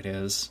whatever it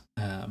is.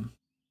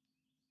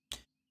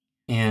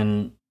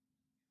 And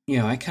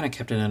I kind of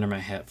kept it under my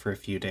hat for a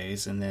few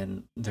days, and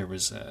then there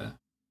was or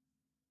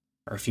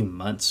a few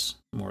months,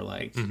 more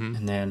like,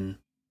 and then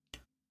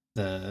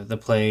the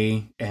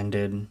play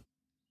ended.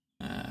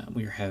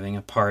 We were having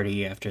a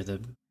party after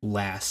the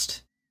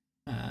last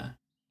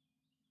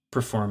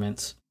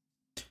performance,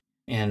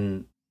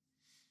 and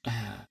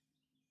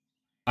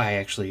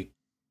I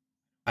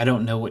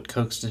don't know what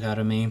coaxed it out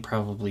of me.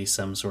 Probably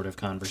some sort of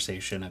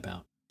conversation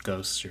about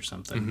ghosts or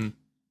something.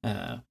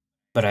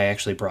 But I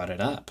actually brought it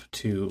up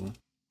to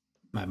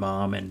my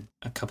mom and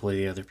a couple of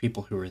the other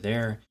people who were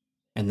there,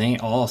 and they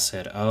all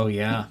said, "Oh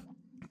yeah,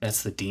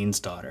 that's the dean's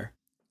daughter."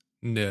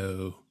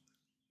 No.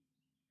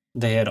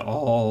 They had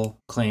all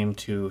claimed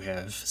to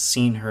have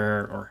seen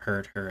her or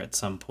heard her at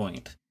some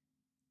point.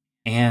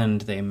 And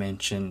they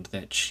mentioned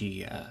that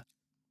she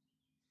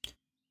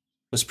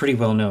was pretty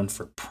well known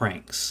for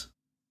pranks.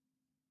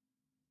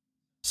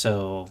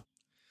 So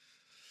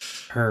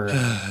her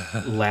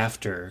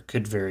laughter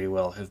could very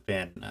well have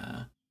been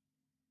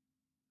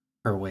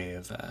her way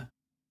of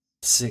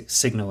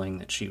signaling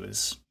that she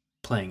was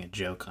playing a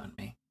joke on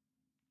me.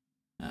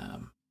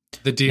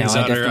 The dean's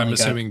daughter, I'm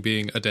assuming,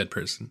 being a dead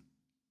person.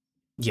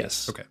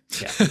 Yes. Okay.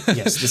 Yeah.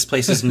 Yes. This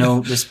place is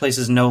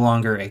no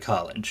longer a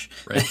college.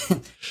 Right.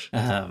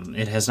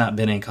 It has not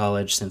been a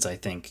college since, I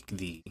think,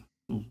 the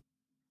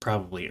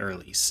probably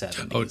early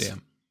 70s. Oh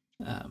damn.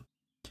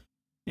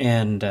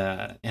 And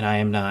I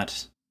am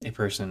not a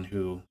person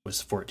who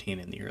was 14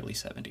 in the early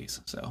 70s.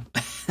 So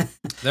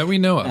that we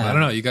know of. I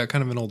don't know. You got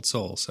kind of an old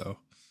soul, so.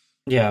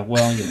 Yeah.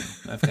 Well,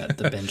 I've got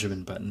the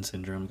Benjamin Button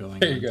syndrome going on.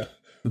 There you go.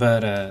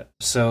 But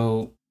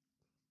so.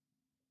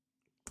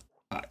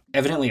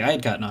 Evidently, I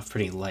had gotten off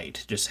pretty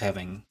light, just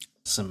having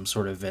some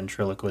sort of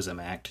ventriloquism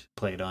act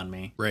played on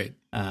me. Right.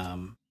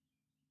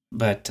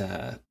 But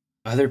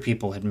other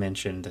people had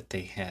mentioned that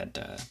they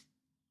had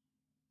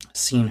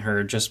seen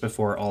her just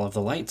before all of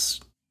the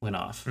lights went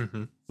off,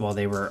 while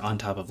they were on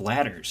top of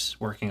ladders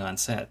working on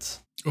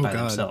sets by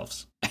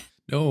themselves.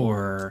 No.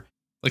 Or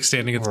like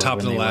standing at the top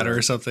of the ladder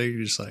or something.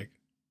 You're just like,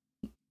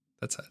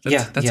 that's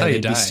how you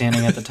die. Be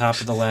standing at the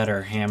top of the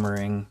ladder,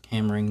 hammering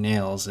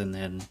nails, and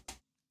then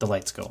the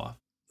lights go off.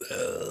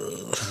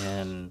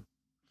 And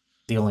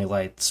the only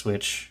light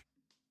switch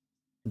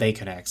they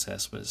could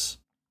access was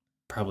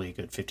probably a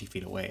good 50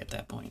 feet away at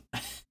that point.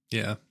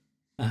 Yeah.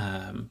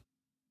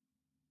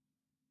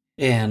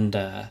 And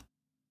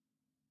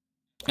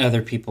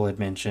other people had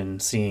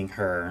mentioned seeing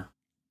her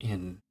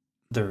in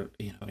the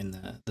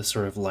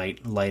sort of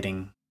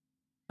lighting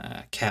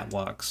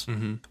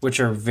catwalks, which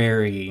are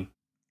very.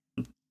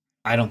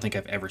 I don't think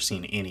I've ever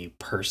seen any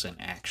person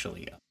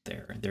actually up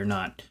there. They're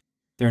not.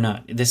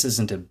 This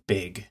isn't a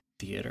big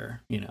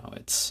theater,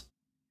 it's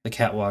the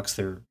catwalks.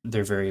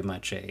 They're very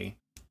much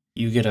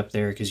you get up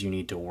there because you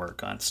need to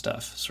work on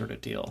stuff sort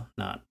of deal.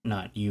 Not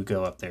you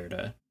go up there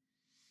to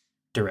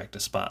direct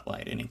a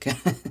spotlight any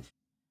kind.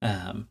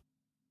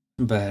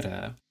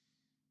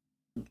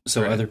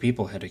 So right. Other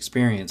people had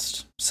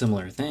experienced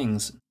similar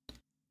things,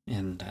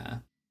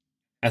 and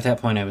at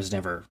that point I was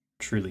never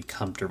truly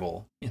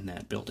comfortable in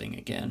that building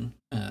again.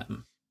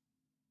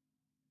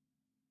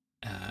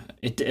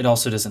 It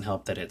also doesn't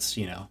help that it's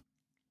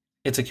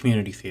it's a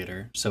community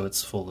theater, so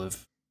it's full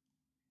of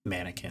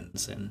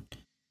mannequins and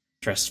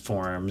dress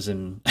forms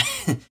and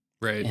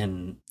right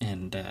and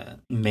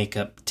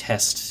makeup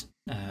test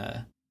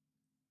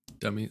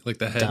dummy, like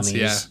the heads,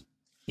 dummies.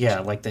 Yeah,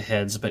 like the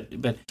heads. But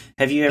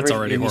have you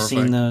ever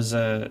seen those?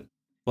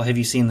 Have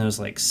you seen those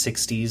like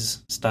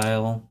 60s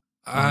style?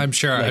 I'm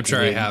sure I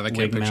have. I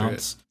can't picture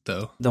mounts, it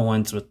though. The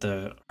ones with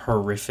the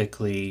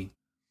horrifically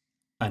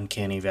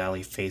uncanny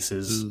valley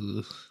faces.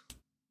 Ugh.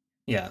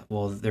 Yeah,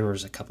 well, there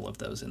was a couple of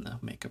those in the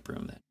makeup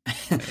room. That,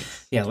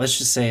 yeah, let's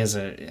just say as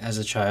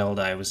a child,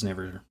 I was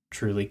never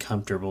truly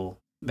comfortable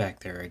back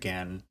there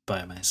again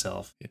by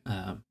myself.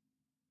 Yeah.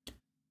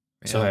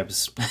 So I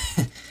was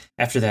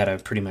after that. I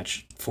pretty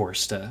much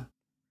forced a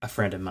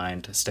friend of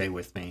mine to stay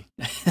with me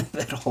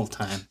that whole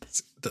time.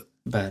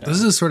 But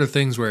those are the sort of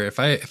things where if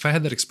I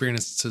had that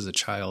experience as a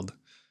child,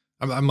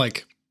 I'm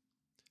like,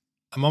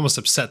 I'm almost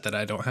upset that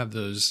I don't have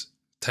those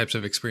types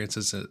of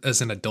experiences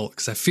as an adult,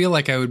 because I feel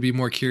like I would be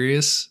more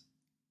curious,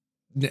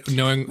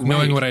 knowing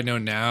what I know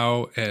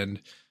now,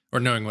 or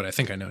knowing what I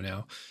think I know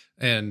now,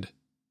 and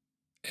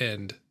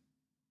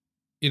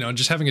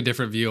just having a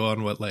different view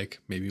on what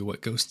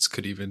what ghosts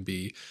could even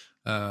be.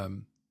 I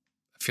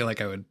feel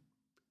like I would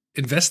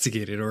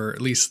investigate it, or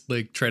at least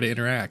try to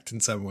interact in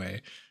some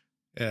way,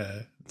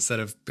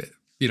 instead of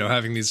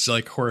having these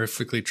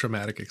horrifically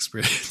traumatic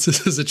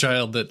experiences as a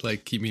child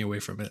that keep me away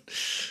from it.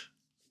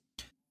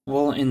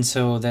 Well, and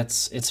so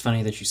it's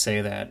funny that you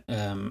say that.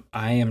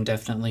 I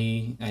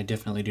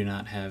definitely do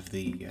not have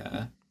the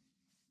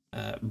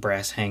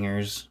brass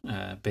hangers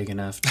big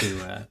enough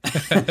to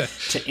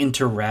to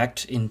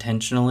interact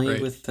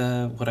intentionally with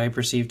what I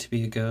perceive to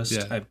be a ghost.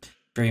 Yeah. I'm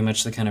very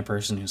much the kind of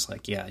person who's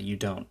like, yeah, you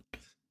don't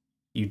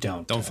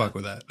fuck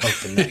with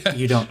that.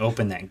 You don't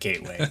open that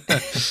gateway.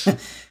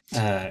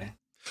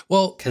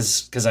 Well,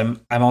 because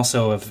I'm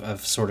also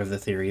of sort of the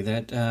theory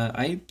that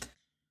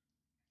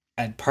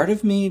part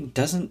of me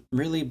doesn't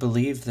really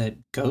believe that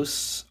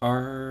ghosts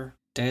are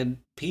dead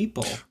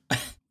people.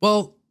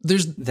 Well,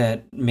 there's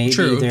that maybe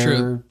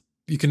they're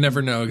you can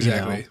never know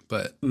exactly,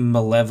 but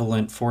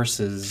malevolent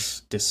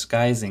forces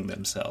disguising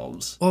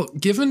themselves. Well,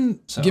 given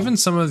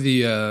some of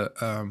the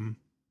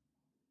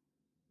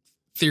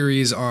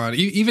theories on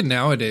even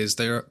nowadays,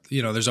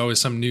 there's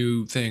always some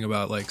new thing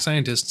about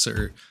scientists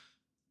are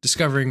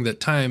discovering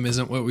that time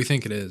isn't what we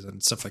think it is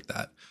and stuff like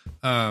that.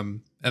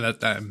 And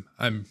that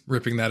I'm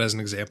ripping that as an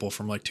example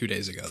from 2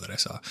 days ago that I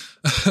saw.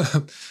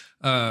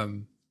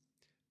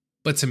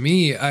 But to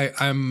me,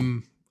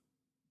 I'm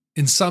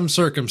in some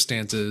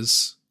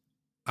circumstances,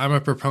 I'm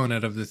a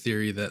proponent of the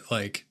theory that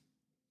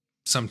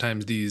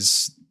sometimes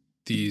these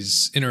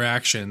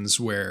interactions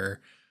where,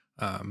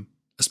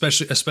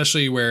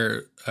 especially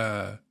where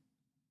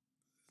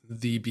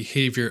the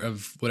behavior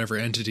of whatever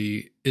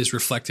entity is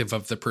reflective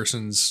of that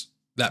person's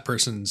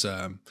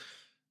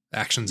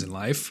actions in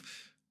life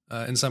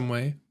in some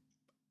way.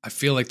 I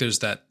feel like there's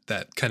that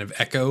kind of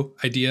echo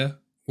idea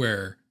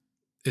where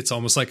it's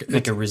almost like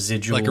a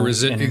residual,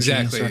 energy,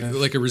 exactly, sort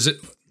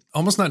of.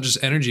 Almost not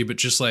just energy, but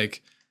just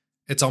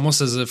it's almost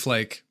as if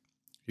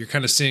you're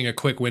kind of seeing a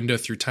quick window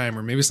through time,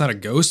 or maybe it's not a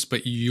ghost,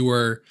 but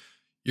you're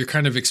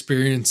kind of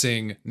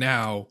experiencing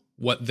now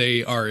what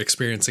they are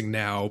experiencing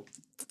now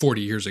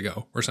 40 years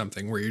ago or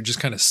something, where you're just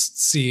kind of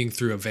seeing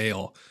through a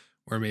veil,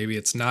 where maybe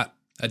it's not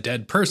a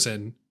dead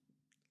person,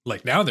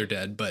 now they're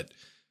dead, but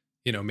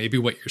maybe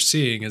what you're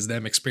seeing is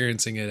them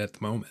experiencing it at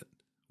the moment,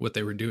 what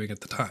they were doing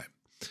at the time,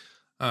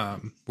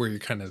 where you're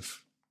kind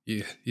of,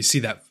 you see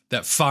that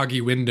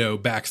foggy window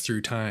back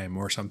through time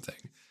or something.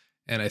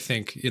 And I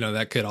think,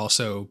 that could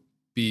also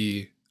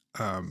be,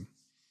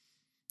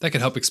 that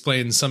could help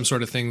explain some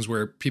sort of things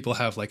where people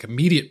have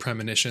immediate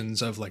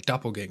premonitions of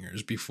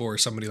doppelgangers before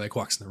somebody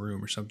walks in the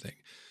room or something,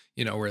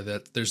 where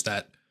there's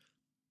that,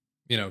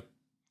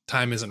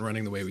 time isn't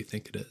running the way we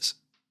think it is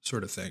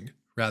sort of thing,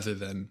 rather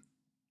than,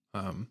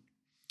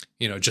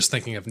 just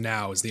thinking of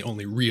now as the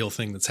only real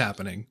thing that's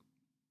happening.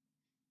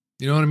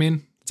 You know what I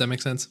mean? Does that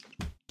make sense?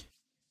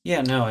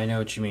 Yeah, no, I know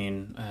what you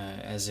mean.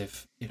 As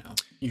if,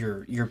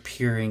 you're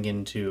peering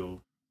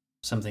into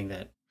something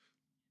that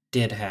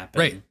did happen.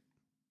 Right.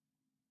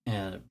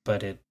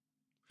 But it,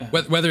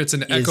 whether it's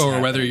an echo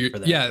or whether you're,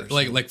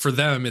 person. For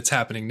them, it's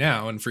happening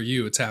now. And for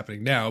you, it's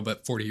happening now,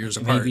 but 40 years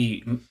apart,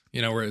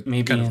 where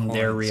maybe kind of in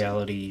their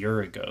reality,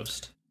 you're a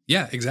ghost.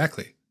 Yeah,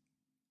 exactly.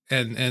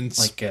 And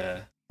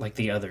like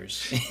the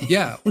others.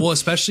 Yeah. Well,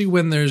 especially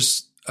when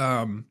there's,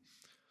 where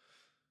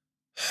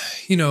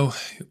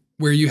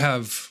you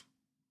have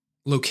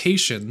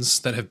locations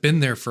that have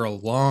been there for a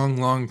long,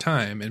 long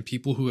time, and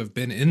people who have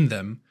been in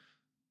them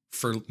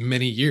for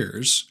many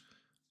years,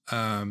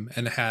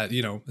 and had,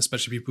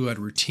 especially people who had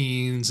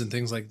routines and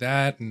things like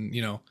that. And,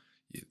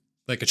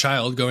 like a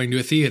child going to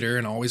a theater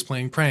and always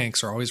playing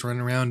pranks or always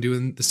running around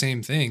doing the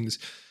same things,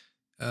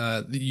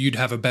 you'd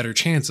have a better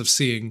chance of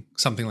seeing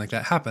something like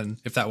that happen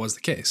if that was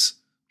the case.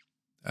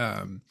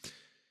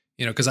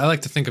 Because I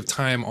like to think of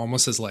time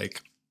almost as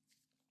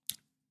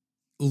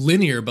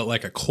linear, but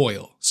like a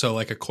coil. So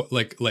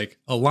like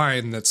a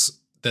line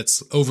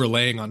that's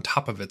overlaying on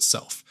top of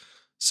itself,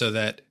 so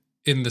that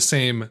in the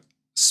same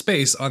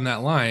space on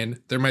that line,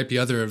 there might be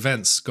other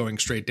events going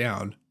straight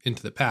down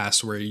into the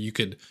past where you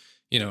could,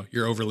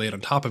 you're overlaid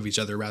on top of each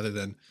other rather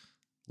than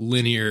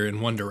linear in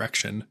one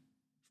direction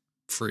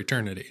for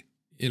eternity,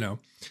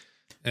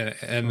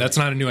 and that's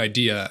not a new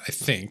idea. I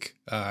think,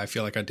 I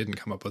feel like I didn't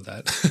come up with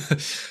that.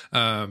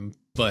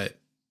 But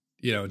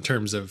in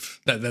terms of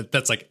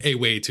that's like a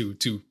way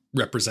to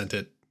represent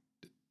it,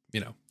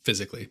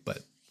 physically, but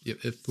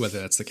whether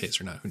that's the case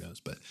or not, who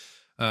knows? But,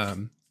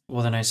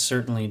 well, then I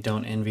certainly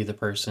don't envy the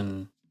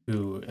person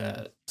who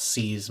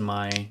sees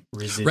my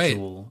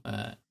residual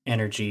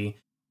energy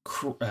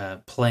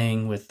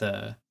playing with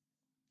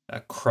a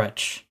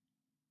crutch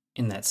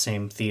in that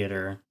same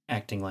theater,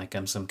 acting like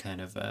I'm some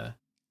kind of a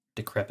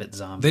decrepit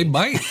zombie. They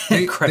might.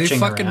 They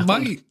fucking around.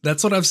 might.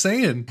 That's what I'm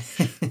saying.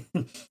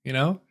 You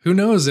know, who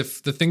knows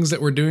if the things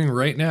that we're doing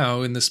right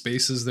now in the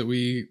spaces that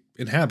we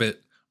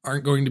inhabit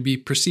aren't going to be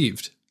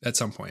perceived at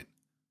some point,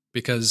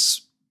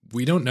 because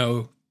we don't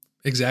know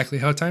exactly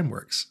how time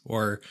works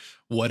or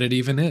what it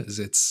even is.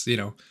 It's, you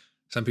know,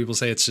 some people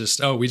say it's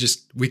just, oh,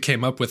 we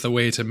came up with a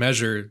way to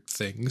measure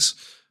things,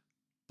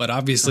 but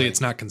obviously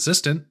it's not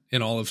consistent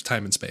in all of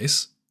time and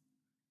space.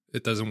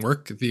 It doesn't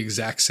work the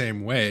exact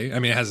same way. I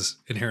mean, it has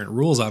inherent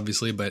rules,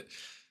 obviously, but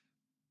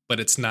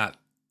it's not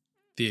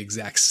the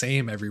exact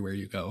same everywhere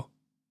you go.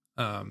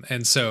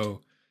 And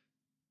so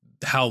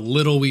how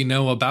little we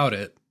know about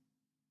it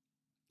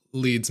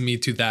leads me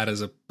to that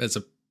as a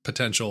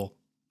potential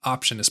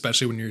option,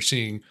 especially when you're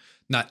seeing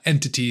not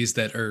entities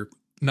that are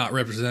not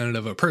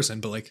representative of a person,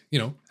 but like, you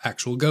know,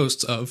 actual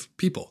ghosts of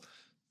people,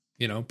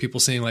 you know, people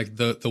seeing like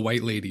the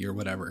white lady or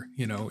whatever,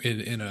 you know,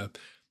 in a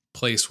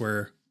place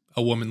where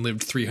a woman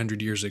lived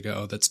 300 years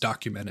ago that's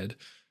documented,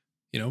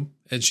 you know,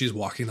 and she's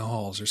walking the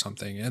halls or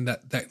something. And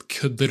that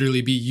could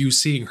literally be you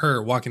seeing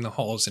her walking the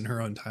halls in her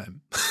own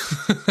time.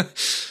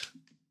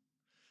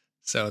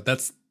 So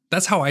that's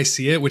how I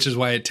see it, which is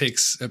why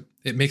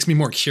it makes me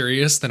more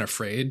curious than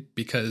afraid,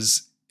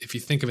 because if you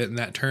think of it in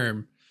that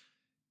term,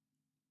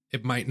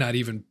 it might not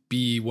even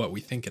be what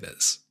we think it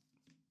is.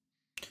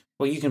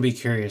 Well, you can be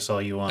curious all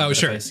you want. Oh,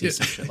 sure. If I see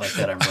some shit like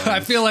that, I'm running. I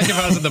feel like if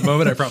I was in the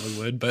moment, I probably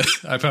would, but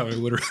I probably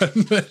would run.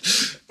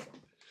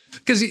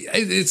 Because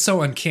it's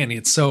so uncanny.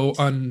 It's so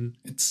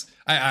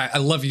I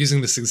love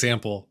using this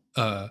example,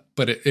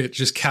 but it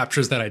just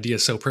captures that idea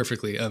so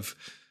perfectly of,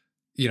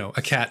 you know,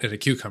 a cat and a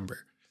cucumber.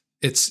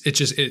 It's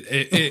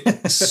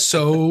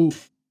so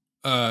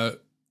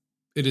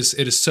it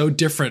is so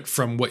different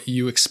from what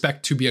you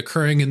expect to be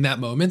occurring in that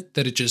moment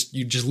that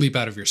you just leap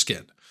out of your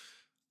skin,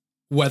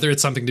 whether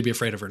it's something to be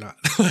afraid of or not.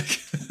 Like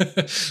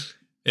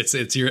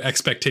it's your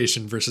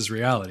expectation versus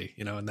reality,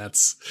 you know, and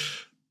that's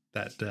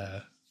that.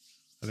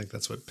 I think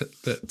that's what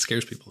that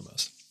scares people the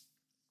most.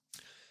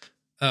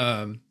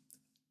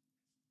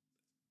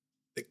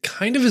 It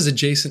kind of is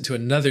adjacent to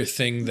another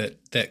thing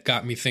that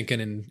got me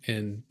thinking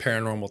in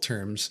paranormal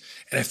terms,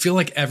 and I feel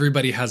like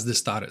everybody has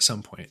this thought at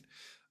some point.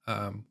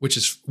 Which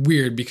is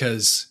weird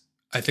because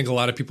I think a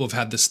lot of people have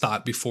had this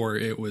thought before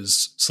it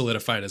was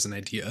solidified as an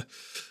idea,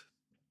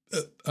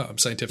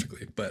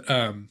 scientifically, but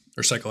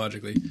or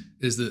psychologically,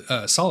 is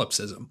that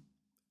solipsism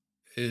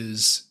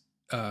is,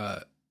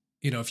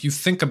 you know, if you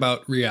think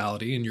about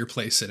reality and your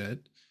place in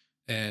it,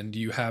 and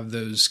you have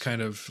those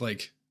kind of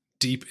like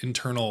deep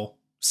internal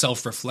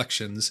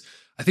self-reflections,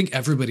 I think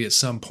everybody at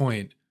some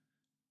point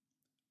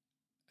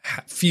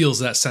feels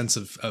that sense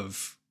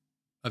of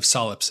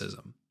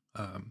solipsism.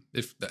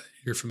 If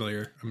you're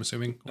familiar, I'm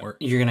assuming, or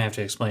you're going to have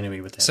to explain to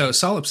me what that is. is.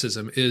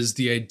 Solipsism is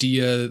the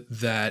idea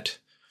that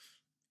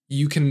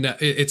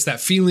it's that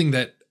feeling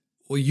that,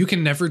 well, you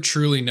can never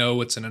truly know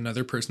what's in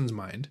another person's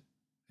mind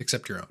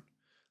except your own.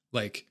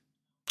 Like,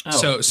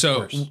 so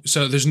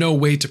there's no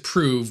way to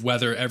prove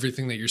whether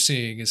everything that you're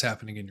seeing is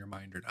happening in your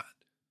mind or not,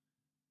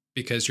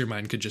 because your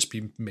mind could just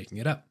be making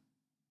it up.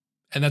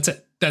 And that's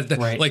it.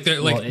 Right. Like,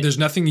 there's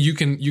nothing you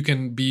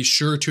can be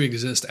sure to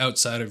exist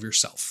outside of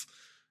yourself.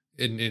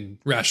 In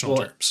rational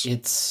terms.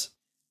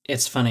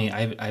 It's funny.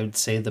 I would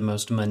say the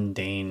most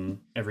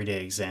mundane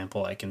everyday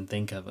example I can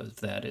think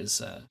of that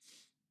is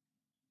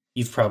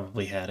you've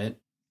probably had it.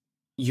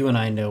 You and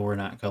I know we're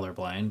not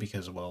colorblind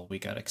because, well, we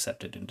got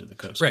accepted into the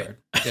Coast Guard.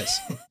 Right. Yes.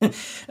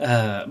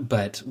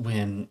 But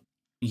when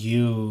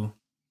you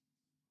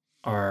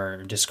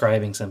are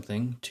describing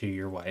something to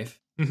your wife,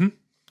 mm-hmm.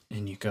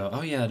 and you go,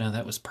 "Oh yeah, no,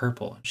 that was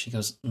purple," and she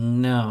goes,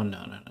 "No,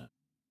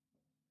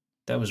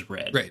 that was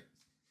red." Right.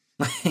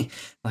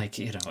 Like,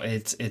 you know,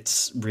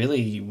 it's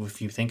really,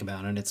 if you think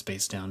about it, it's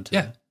based down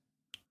to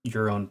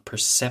your own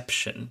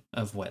perception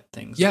of what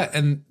things are,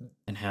 and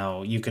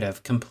how you could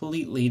have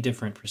completely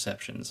different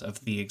perceptions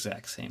of the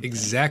exact same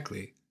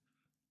exactly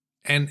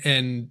thing.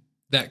 And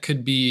that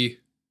could be,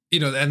 you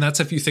know, and that's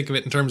if you think of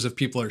it in terms of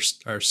people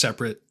are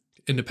separate,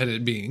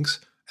 independent beings.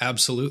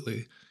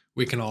 Absolutely,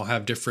 we can all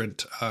have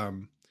different,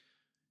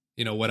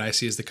 you know, what I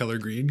see as the color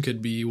green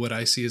could be what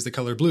I see as the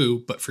color blue,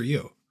 but for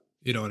you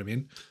know what I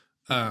mean.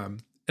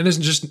 And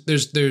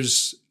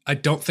there's I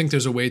don't think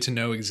there's a way to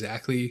know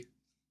exactly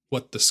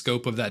what the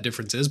scope of that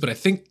difference is, but I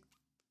think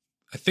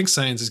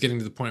science is getting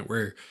to the point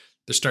where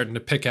they're starting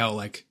to pick out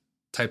like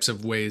types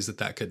of ways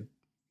that could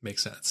make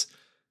sense.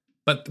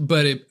 But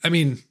I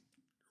mean,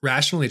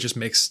 rationally, it just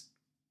makes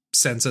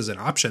sense as an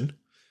option.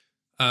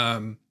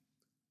 And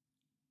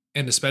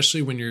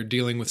especially when you're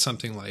dealing with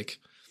something like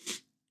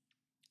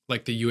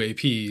the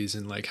UAPs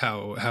and like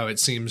how it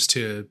seems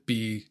to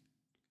be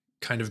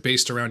kind of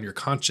based around your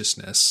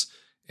consciousness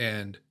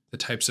and the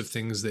types of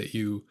things that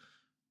you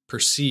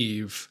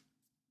perceive,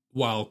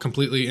 while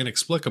completely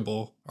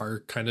inexplicable, are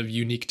kind of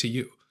unique to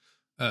you,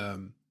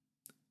 even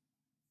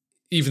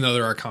though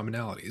there are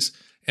commonalities.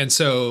 And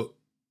so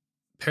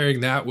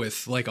pairing that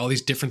with like all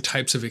these different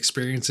types of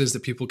experiences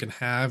that people can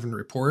have and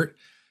report,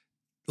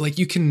 like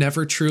you can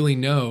never truly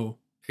know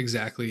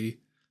exactly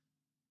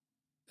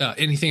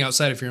anything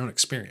outside of your own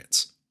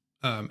experience.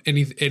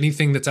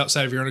 Anything that's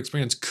outside of your own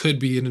experience could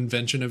be an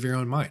invention of your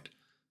own mind.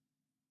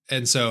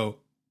 And so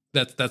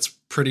that's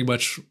pretty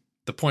much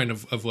the point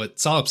of what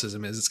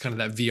solipsism is. It's kind of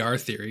that VR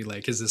theory.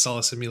 Like, is this all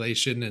a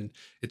simulation and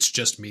it's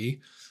just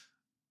me,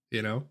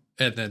 you know?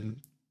 And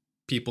then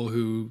people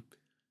who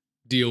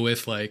deal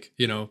with like,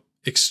 you know,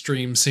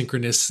 extreme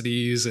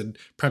synchronicities and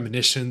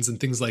premonitions and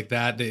things like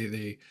that,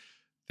 they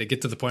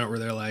get to the point where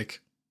they're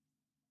like,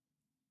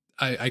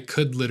 I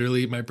could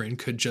literally, my brain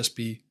could just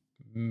be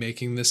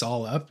making this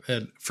all up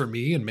and for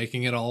me and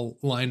making it all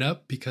line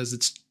up because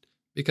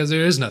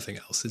there is nothing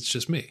else. It's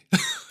just me.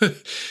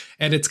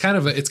 And it's kind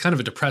of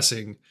a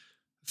depressing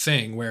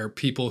thing where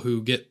people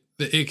who get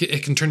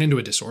it can turn into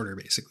a disorder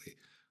basically.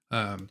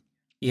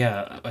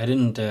 Yeah, I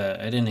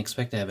didn't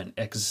expect to have an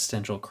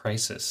existential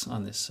crisis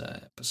on this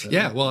episode.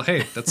 Yeah, well,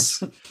 hey,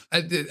 that's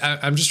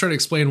I'm just trying to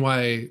explain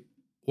why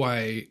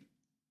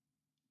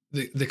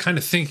the kind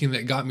of thinking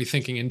that got me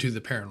thinking into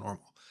the paranormal.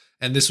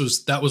 And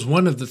that was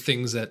one of the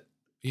things that,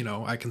 you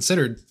know, I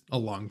considered a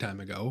long time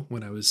ago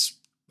when I was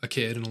a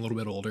kid and a little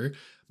bit older.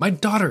 My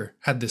daughter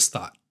had this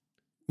thought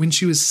when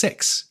she was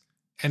 6.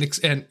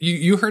 And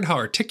you heard how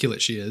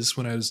articulate she is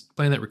when I was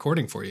playing that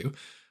recording for you,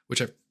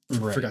 which I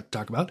forgot to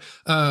talk about.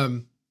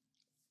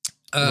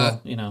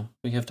 Well, you know,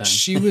 we have time.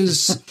 She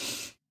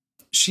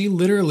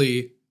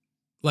literally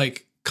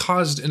like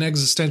caused an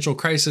existential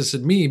crisis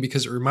in me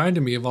because it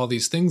reminded me of all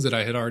these things that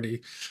I had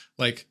already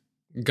like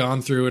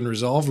gone through and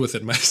resolved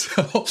within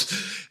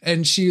myself.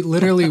 And she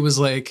literally was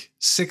like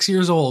 6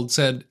 years old,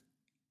 said,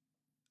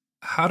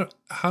 how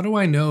do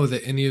I know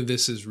that any of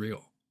this is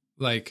real?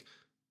 Like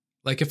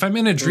if I'm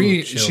in a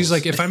dream, she's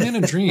like, if I'm in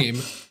a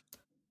dream,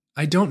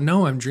 I don't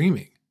know I'm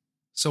dreaming.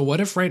 So what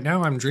if right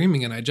now I'm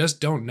dreaming and I just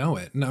don't know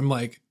it? And I'm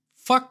like,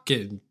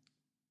 fucking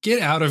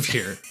get out of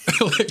here.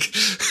 Like,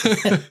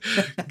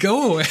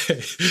 go away.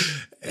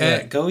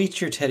 Yeah, go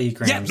eat your Teddy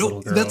Grahams,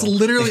 little girl. That's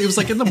literally, it was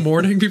like in the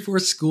morning before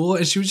school.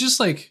 And she was just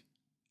like,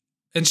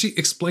 and she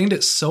explained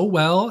it so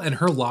well. And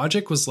her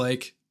logic was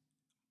like,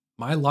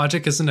 my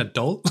logic as an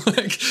adult,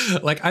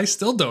 like I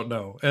still don't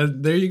know.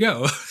 And there you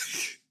go.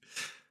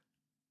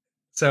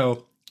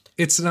 So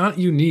it's not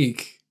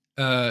unique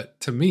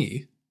to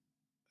me,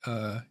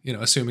 you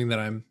know, assuming that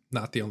I'm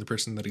not the only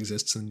person that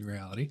exists in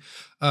reality.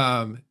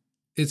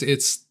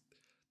 It's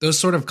those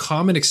sort of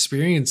common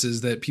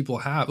experiences that people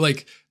have.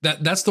 Like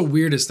that's the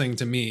weirdest thing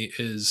to me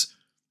is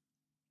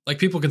like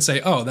people can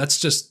say, oh, that's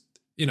just,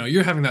 you know,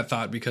 you're having that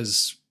thought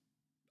because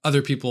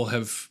other people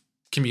have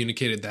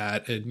communicated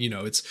that. And, you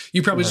know,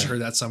 you probably just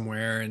heard that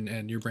somewhere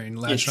and your brain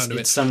latched onto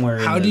it. Somewhere.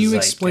 How do you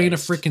explain a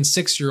freaking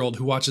 6-year-old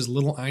who watches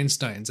little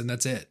Einsteins and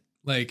that's it?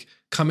 Like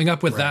coming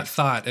up with that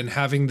thought and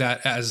having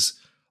that as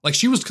like,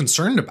 she was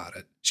concerned about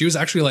it. She was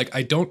actually like,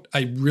 I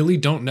really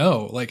don't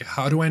know. Like,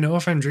 how do I know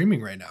if I'm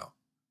dreaming right now?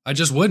 I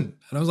just wouldn't.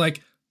 And I was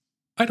like,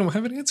 I don't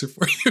have an answer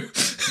for you.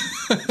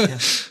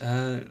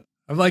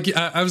 I'm like,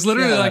 I was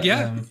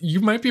literally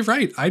you might be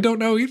right. I don't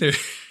know either.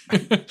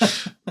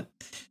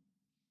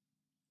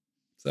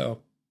 So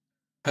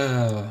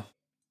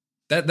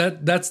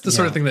that's the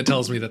sort of thing that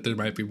tells me that there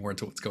might be more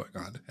to what's going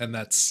on. And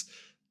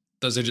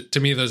those are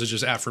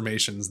just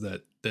affirmations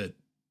that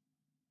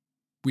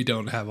we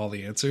don't have all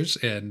the answers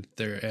and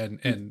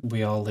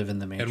we all live in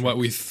the Matrix. And what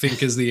we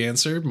think is the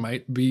answer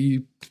might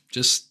be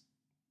just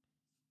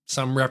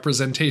some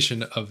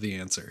representation of the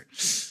answer.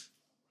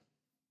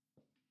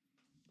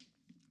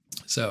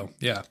 So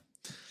yeah,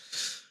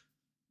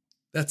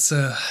 that's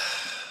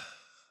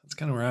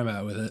kind of where I'm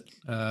at with it.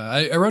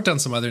 I wrote down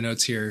some other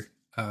notes here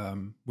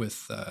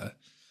with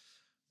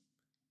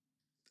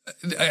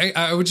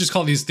I would just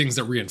call these things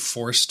that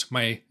reinforced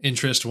my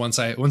interest once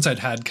I'd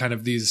had kind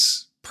of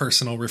these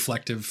personal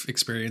reflective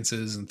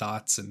experiences and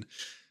thoughts and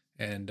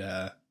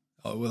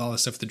with all the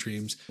stuff with the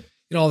dreams,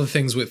 you know, all the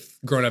things with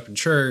growing up in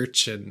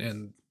church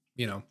and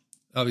you know,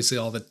 obviously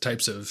all the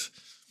types of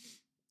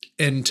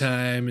end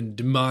time and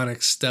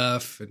demonic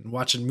stuff and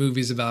watching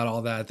movies about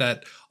all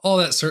that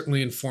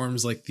certainly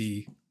informs like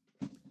the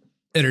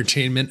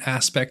entertainment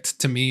aspect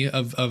to me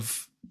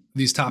of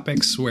these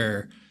topics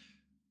where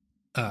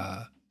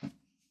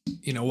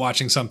you know,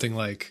 watching something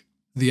like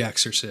The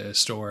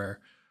Exorcist or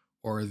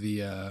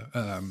the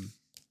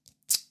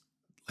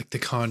like the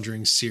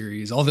Conjuring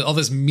series, all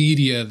this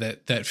media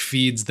that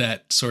feeds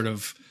that sort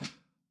of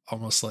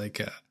almost like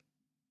a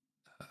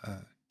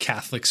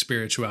Catholic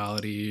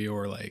spirituality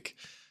or like,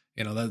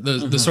 you know,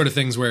 the sort of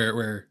things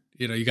where,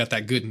 you know, you got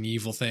that good and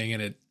evil thing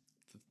and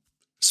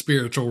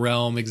spiritual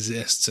realm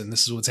exists and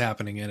this is what's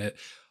happening in it.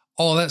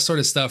 All that sort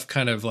of stuff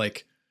kind of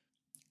like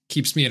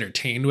keeps me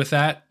entertained with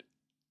that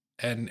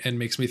and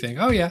makes me think,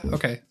 oh yeah,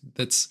 okay,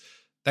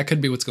 that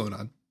could be what's going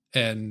on.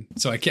 And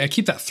so I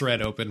keep that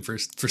thread open for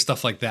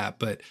stuff like that.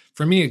 But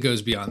for me, it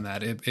goes beyond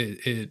that.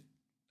 It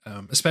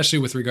especially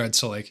with regards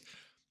to like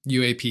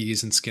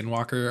UAPs and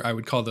Skinwalker, I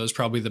would call those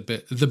probably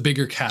the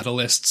bigger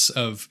catalysts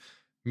of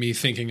me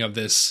thinking of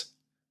this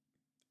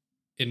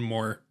in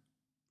more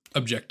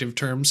objective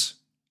terms.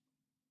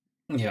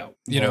 Yeah.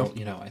 Well,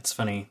 it's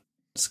funny.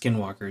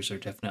 Skinwalkers are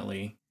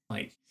definitely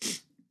like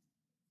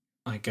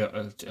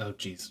oh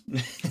geez.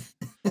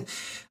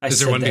 Is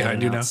there one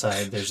behind you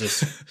outside, now? There's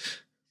this.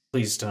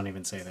 Please don't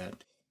even say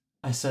that.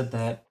 I said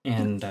that,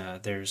 and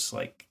there's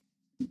like,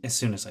 as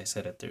soon as I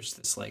said it, there's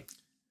this like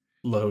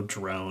low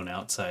drone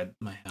outside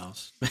my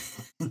house.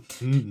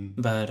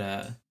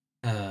 But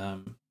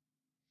no,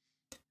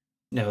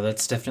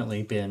 that's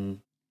definitely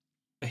been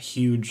a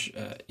huge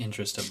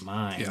interest of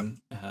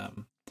mine.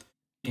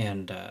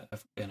 And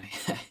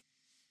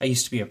I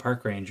used to be a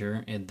park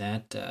ranger, and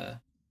that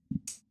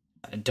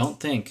I don't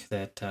think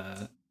that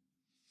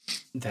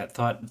that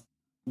thought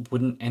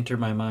wouldn't enter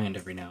my mind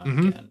every now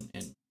and again,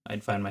 and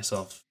I'd find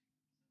myself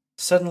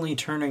suddenly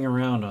turning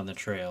around on the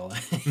trail,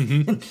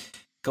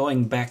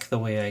 going back the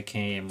way I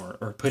came,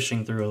 or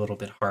pushing through a little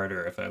bit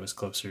harder if I was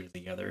closer to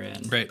the other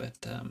end. Right. But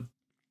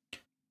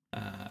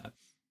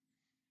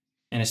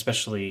and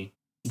especially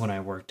when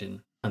I worked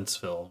in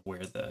Huntsville,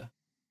 where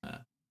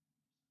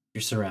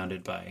you're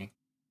surrounded by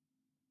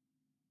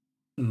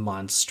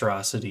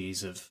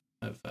monstrosities of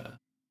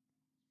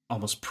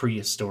almost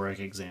prehistoric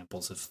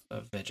examples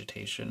of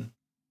vegetation.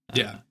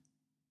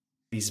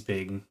 These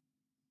big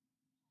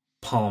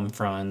palm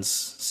fronds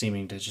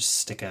seeming to just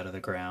stick out of the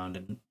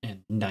ground,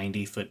 and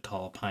 90-foot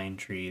tall pine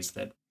trees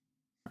that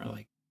are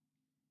like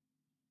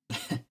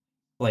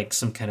like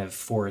some kind of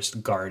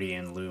forest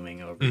guardian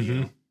looming over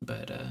you.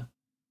 But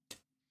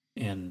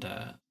and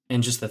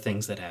just the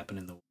things that happen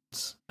in the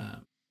woods.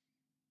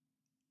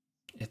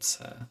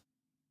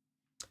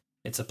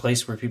 It's a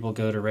place where people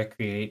go to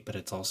recreate, but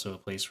it's also a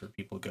place where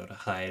people go to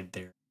hide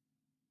their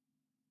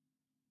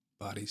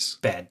bodies,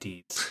 bad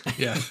deeds.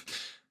 Yeah.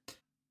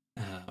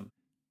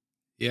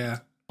 Yeah.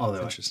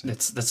 Although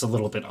that's a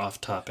little bit off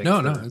topic. No,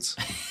 it's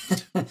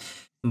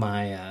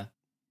my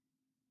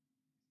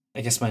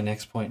I guess my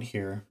next point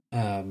here.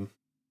 And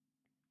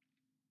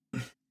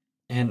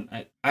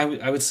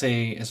I would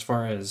say, as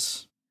far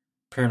as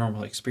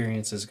paranormal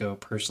experiences go,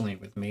 personally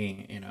with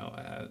me,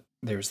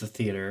 there's the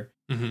theater.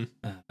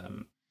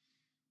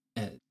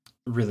 It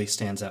really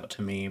stands out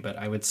to me, but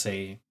I would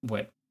say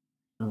what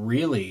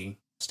really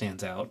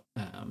stands out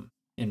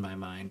in my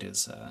mind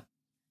is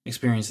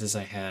experiences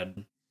I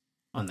had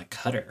on the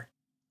cutter.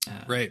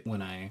 Right.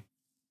 When I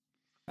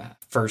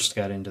first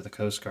got into the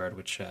Coast Guard,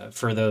 which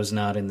for those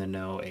not in the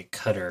know, a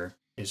cutter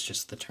is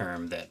just the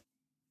term that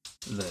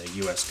the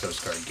U.S.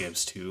 Coast Guard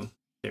gives to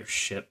their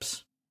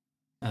ships.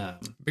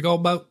 Big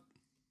old boat.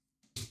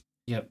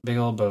 Yep, big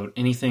old boat.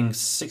 Anything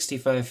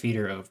 65 feet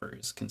or over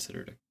is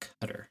considered a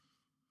cutter.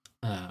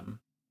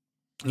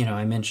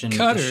 I mentioned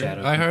cutter. The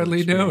shadow. I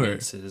hardly know her.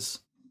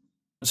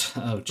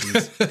 Oh,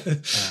 jeez.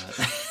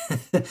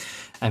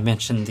 I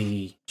mentioned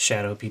the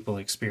shadow people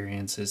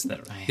experiences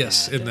that I had.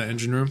 In the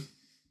engine room?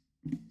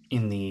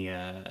 In the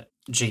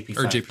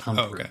JP5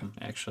 pump room,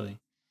 actually.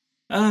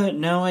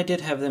 No, I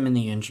did have them in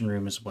the engine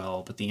room as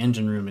well, but the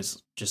engine room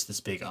is just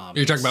this big ominous.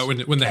 You're talking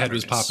about when the head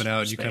was popping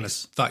out, space. You kind of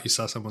thought you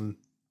saw someone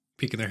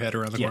peeking their head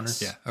around the corner?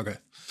 Yeah, okay.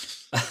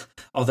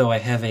 Although I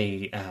have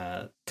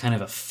a kind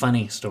of a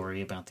funny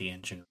story about the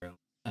engine room.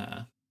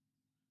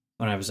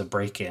 When I was a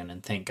break-in,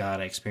 and thank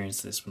God I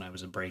experienced this when I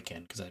was a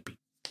break-in, because I'd be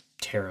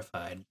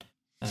terrified.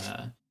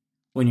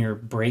 When you're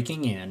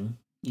breaking in,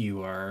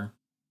 you are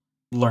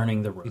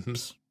learning the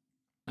ropes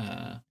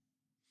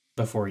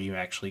before you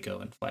actually go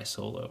and fly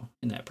solo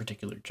in that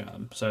particular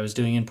job. So I was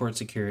doing import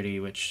security,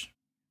 which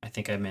I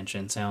think I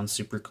mentioned sounds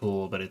super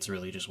cool, but it's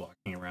really just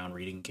walking around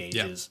reading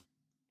gauges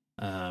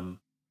and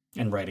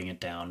writing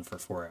it down for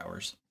 4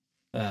 hours.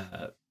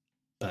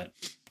 But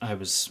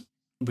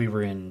we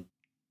were in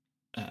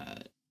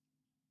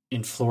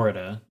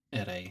Florida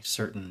at a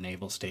certain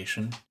naval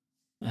station,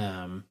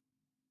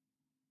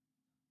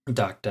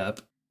 docked up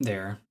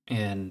there,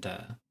 and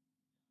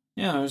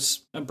I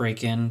was a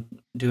break-in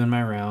doing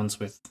my rounds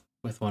with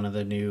one of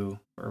the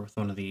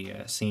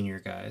senior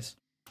guys,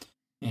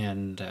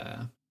 and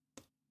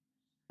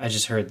I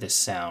just heard this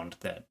sound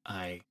that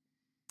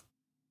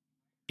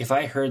if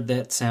I heard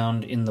that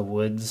sound in the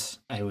woods,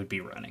 I would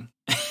be running.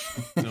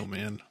 Oh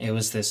man. It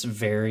was this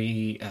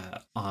very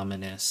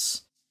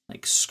ominous,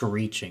 like,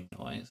 screeching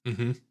noise.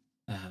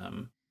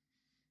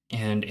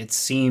 And it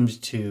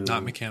seemed to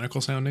not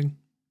mechanical sounding,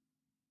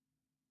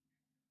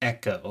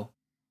 echo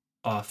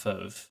off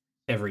of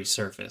every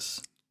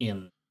surface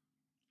in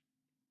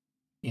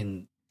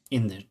the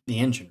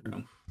engine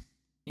room.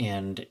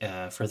 And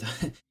for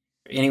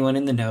anyone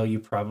in the know, you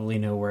probably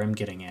know where I'm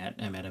getting at.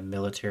 I'm at a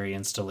military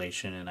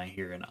installation, and I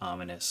hear an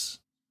ominous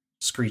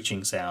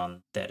screeching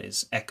sound that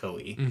is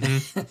echoey.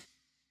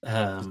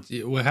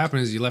 What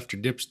happened is you left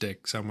your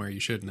dipstick somewhere you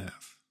shouldn't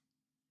have.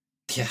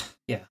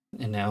 Yeah.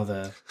 And now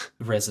the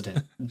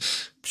resident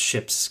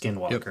ship's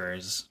skinwalker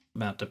is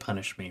about to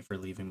punish me for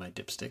leaving my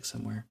dipstick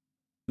somewhere.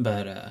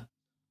 But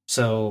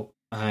so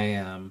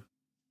I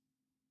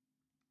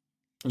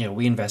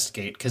we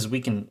investigate, because we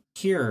can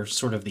hear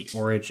sort of the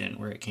origin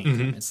where it came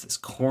from. It's this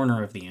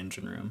corner of the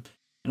engine room,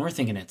 And we're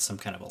thinking it's some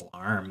kind of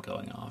alarm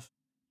going off.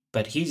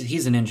 But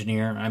he's an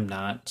engineer. I'm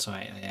not. So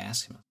I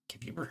asked him,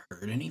 have you ever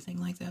heard anything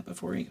like that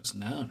before? He goes,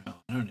 no,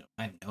 I don't know.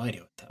 I have no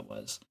idea what that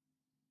was.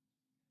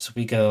 So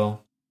we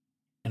go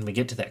and we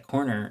get to that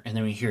corner and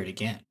then we hear it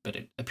again, but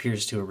it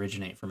appears to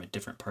originate from a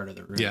different part of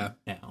the room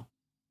now.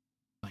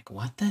 Like,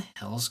 what the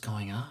hell's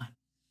going on?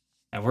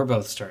 And we're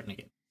both starting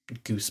to get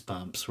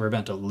goosebumps. We're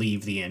about to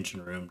leave the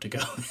engine room to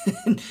go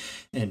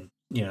and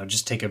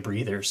just take a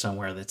breather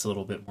somewhere that's a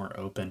little bit more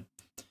open.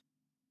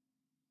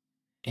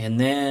 And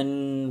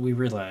then we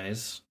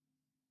realize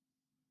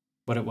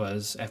what it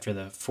was after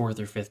the fourth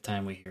or fifth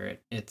time we hear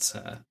it. It's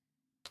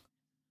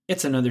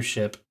another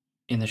ship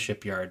in the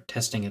shipyard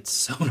testing its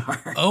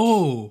sonar.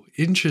 Oh,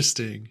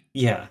 interesting.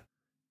 Yeah.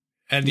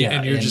 And you're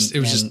it was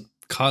just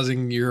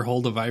causing your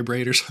hole to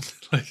vibrate or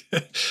something like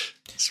that.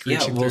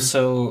 Yeah, well,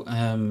 so,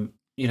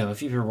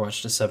 if you've ever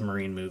watched a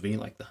submarine movie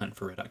like The Hunt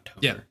for Red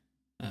October,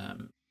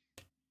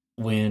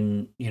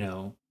 when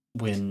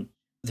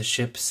the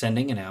ship's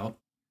sending it out,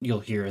 you'll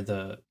hear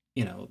the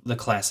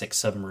classic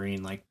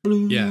submarine, like,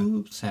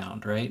 bloop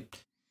sound, right?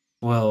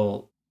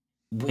 Well,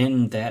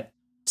 when that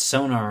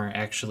sonar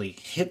actually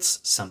hits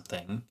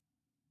something,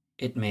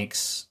 it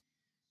makes,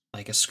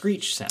 like, a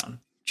screech sound.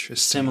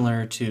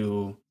 Similar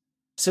to,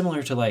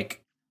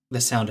 like,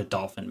 the sound a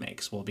dolphin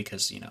makes. Well,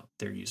 because,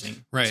 they're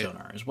using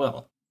sonar as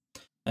well.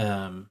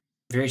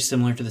 Very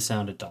similar to the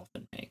sound a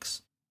dolphin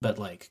makes, but,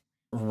 like,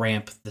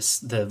 ramp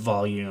the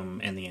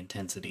volume and the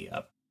intensity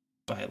up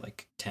by,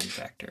 like, 10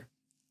 factor.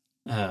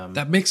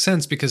 That makes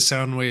sense because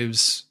sound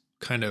waves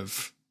kind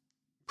of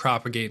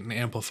propagate and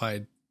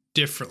amplify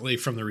differently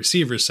from the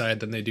receiver's side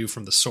than they do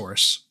from the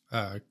source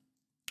that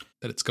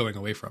it's going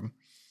away from.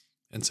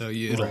 And so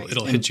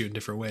it'll hit you in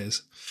different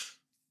ways.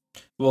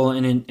 Well,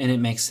 and it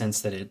makes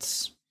sense that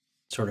it's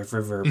sort of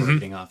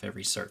reverberating off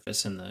every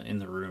surface in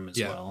the room as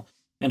well.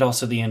 And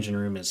also the engine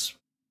room is,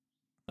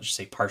 let's just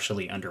say,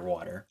 partially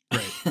underwater.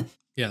 Right.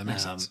 Yeah, that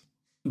makes sense.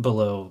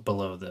 Below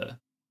the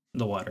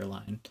water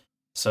line.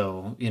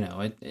 So,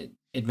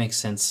 it makes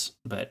sense,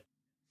 but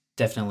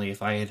definitely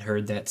if I had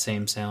heard that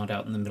same sound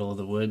out in the middle of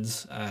the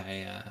woods,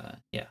 I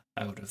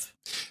would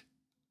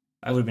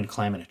have been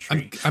climbing a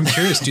tree. I'm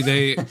curious, do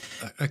they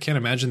I can't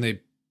imagine they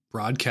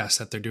broadcast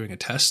that they're doing a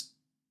test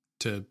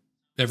to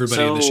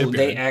everybody in the shipyard.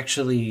 They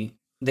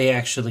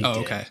actually did.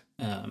 Okay.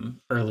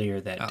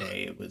 Earlier that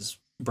day it was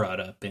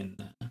brought up in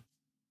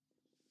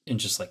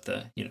just like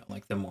the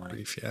morning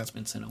brief,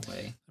 announcements in a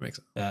way.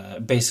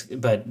 That makes sense.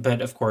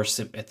 But of course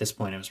at this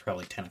point it was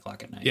probably 10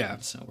 o'clock at night. Yeah.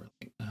 So we're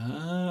like,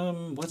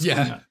 what's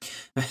going on?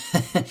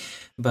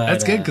 But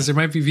that's good because there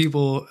might be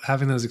people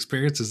having those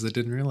experiences that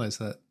didn't realize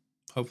that.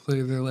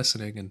 Hopefully they're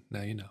listening and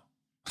now you know.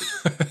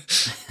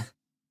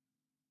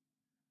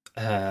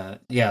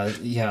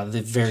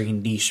 The very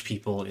niche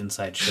people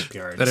inside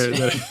shipyards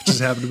that just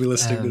happen to be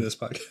listening to this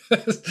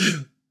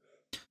podcast.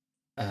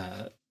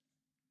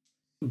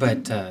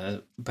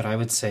 But I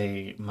would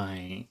say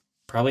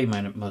probably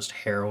my most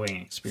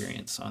harrowing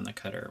experience on the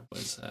cutter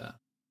was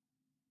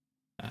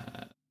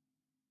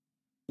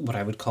what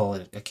I would call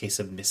a case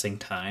of missing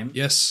time.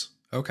 Yes.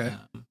 Okay.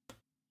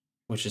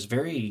 Which is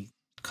very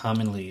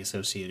commonly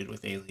associated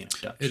with alien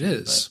abduction. It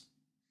is.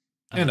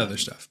 But, and other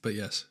stuff, but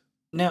yes.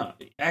 Now,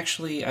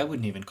 actually, I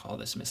wouldn't even call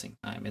this missing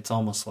time. It's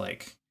almost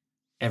like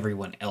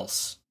everyone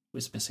else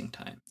was missing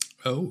time.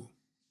 Oh.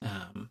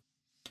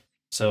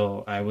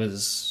 So I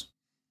was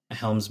a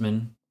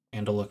helmsman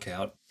and a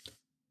lookout.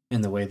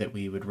 And the way that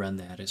we would run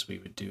that is we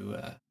would do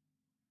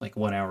like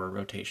 1 hour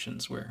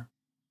rotations where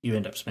you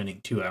end up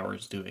spending 2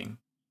 hours doing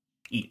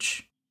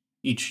each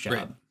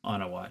job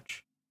on a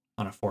watch,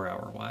 on a 4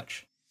 hour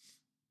watch.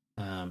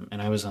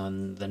 And I was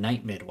on the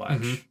night mid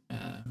watch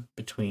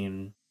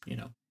between,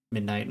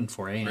 midnight and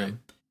 4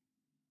 a.m.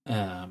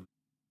 Right.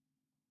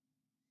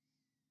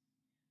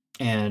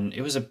 And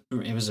it was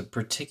a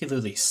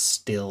particularly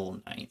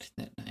still night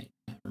that night.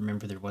 I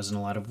remember there wasn't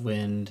a lot of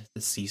wind.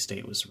 The sea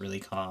state was really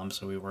calm,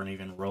 so we weren't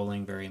even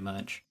rolling very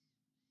much.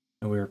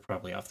 And we were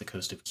probably off the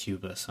coast of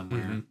Cuba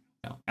somewhere,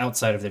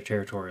 outside of their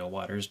territorial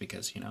waters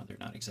because, they're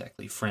not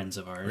exactly friends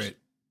of ours. Right.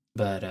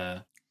 But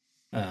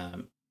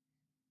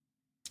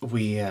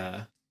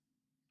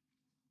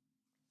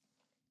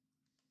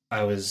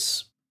I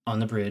was on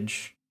the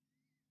bridge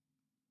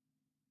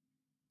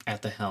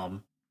at the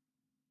helm,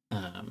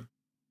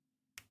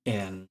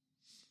 and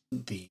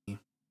the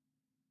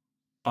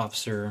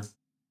officer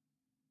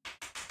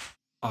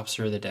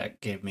of the deck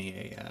gave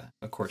me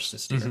a course to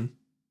steer.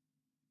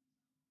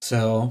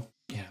 So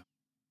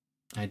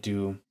I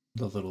do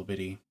the little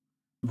bitty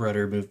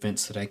rudder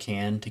movements that I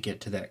can to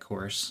get to that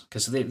course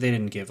because they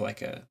didn't give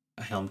like a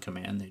helm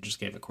command; they just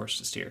gave a course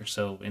to steer.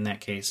 So in that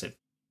case,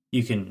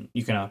 you can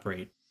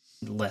operate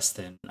less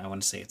than, I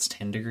want to say it's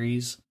 10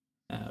 degrees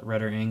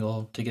rudder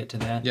angle to get to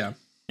that. Yeah.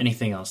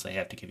 Anything else, they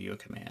have to give you a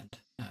command.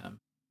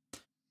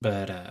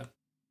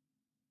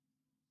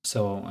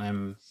 So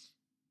I'm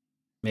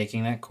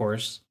making that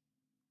course,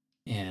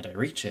 and I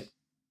reach it,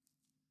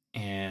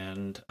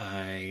 and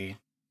I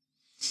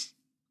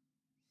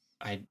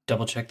I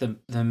double check the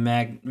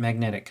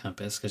magnetic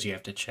compass, because you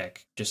have to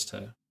check just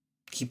to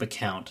keep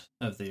account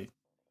of the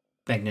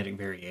magnetic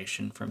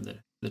variation from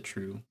the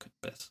true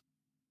compass.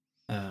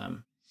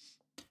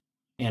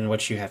 And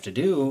what you have to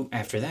do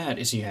after that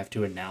is you have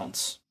to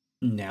announce,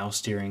 now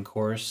steering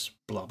course,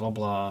 blah, blah,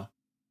 blah.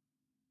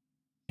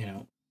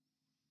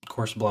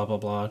 Course, blah, blah,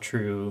 blah,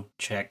 true,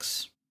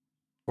 checks,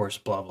 course,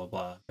 blah, blah,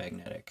 blah,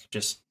 magnetic.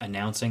 Just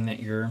announcing that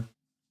you're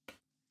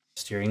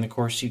steering the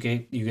course you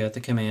got the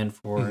command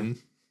for, Mm-hmm.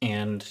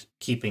 and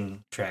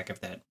keeping track of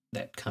that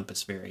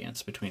compass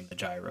variance between the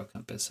gyro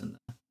compass and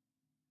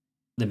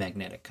the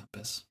magnetic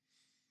compass.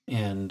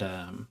 And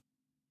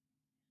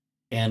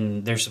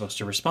they're supposed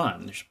to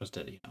respond. They're supposed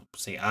to,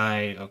 say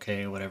 "I,"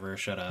 "okay," whatever,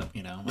 "shut up,"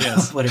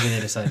 Yes. whatever they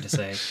decide to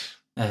say.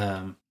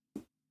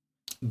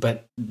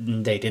 But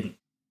they didn't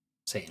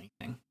say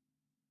anything.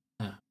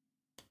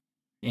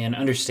 And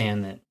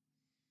understand that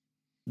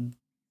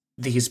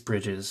these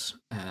bridges,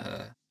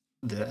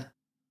 the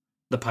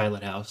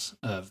pilot house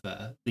of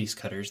these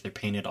cutters, they're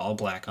painted all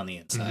black on the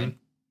inside.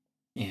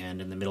 Mm-hmm.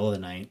 And in the middle of the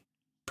night,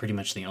 pretty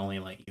much the only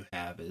light you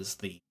have is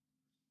the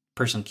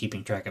person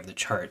keeping track of the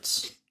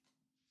charts,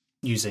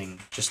 using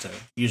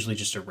usually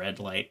just a red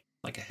light,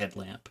 like a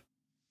headlamp.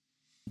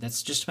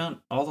 That's just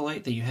about all the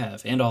light that you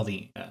have, and all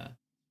the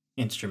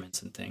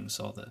instruments and things,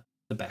 all the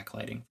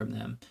backlighting from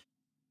them.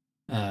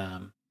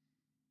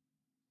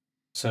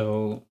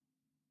 So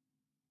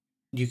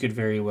you could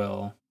very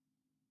well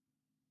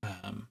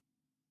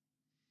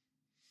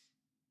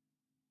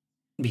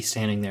be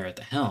standing there at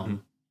the helm, mm-hmm.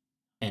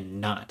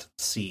 and not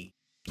see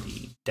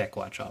the deck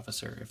watch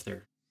officer if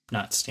they're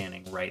not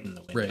standing right in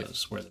the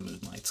windows, right, where the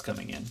moonlight's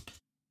coming in.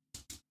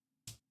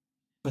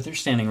 But they're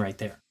standing right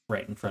there,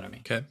 right in front of me.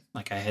 Okay.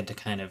 Like I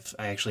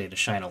actually had to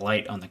shine a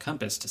light on the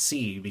compass to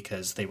see,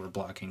 because they were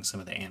blocking some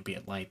of the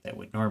ambient light that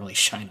would normally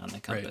shine on the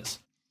compass.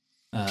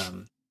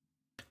 Right.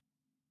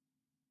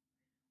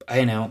 I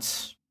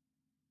announce,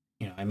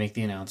 I make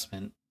the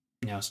announcement,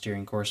 now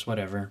steering course,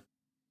 whatever.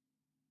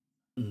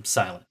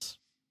 Silence.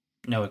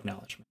 No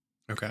acknowledgement.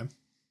 Okay.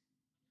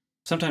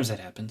 Sometimes that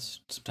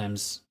happens.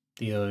 Sometimes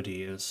the OD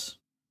is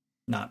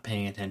not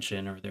paying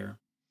attention, or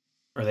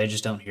they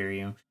just don't hear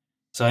you.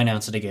 So I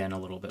announce it again a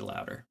little bit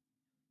louder.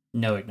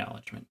 No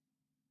acknowledgement.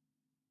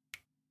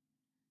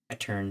 I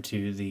turn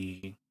to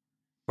the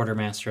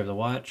quartermaster of the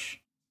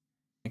watch,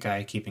 the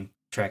guy keeping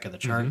track of the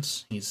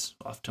charts. Mm-hmm. He's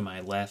off to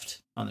my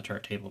left on the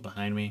chart table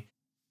behind me.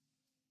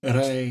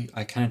 And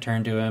I kind of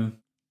turn to him,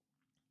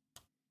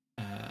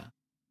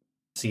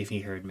 see if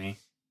he heard me.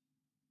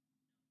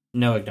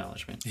 No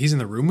acknowledgement. He's in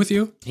the room with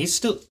you? He's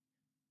still,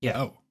 yeah.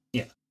 Oh.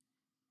 Yeah.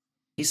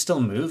 He's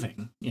still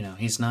moving.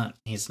 He's not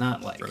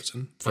like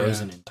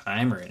frozen in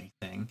time or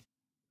anything.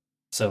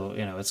 So,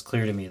 it's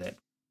clear to me that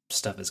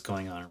stuff is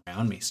going on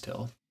around me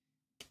still.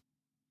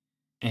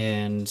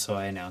 And so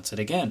I announce it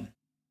again.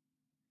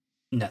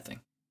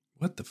 Nothing.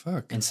 What the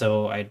fuck? And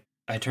so I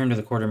turn to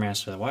the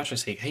quartermaster of the watch. I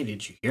say, "Hey,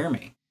 did you hear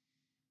me?"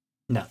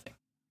 Nothing.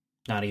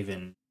 Not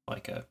even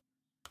like a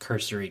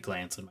cursory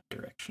glance in my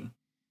direction.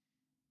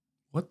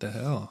 What the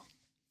hell?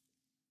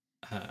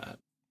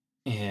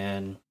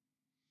 And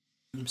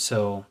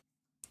so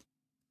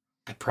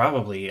I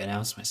probably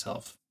announced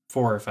myself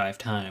 4 or 5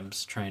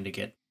 times, trying to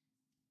get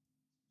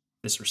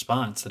this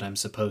response that I'm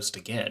supposed to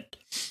get.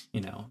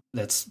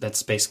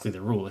 That's basically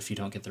the rule. If you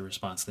don't get the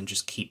response, then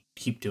just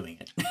keep doing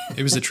it.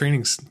 It was a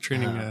training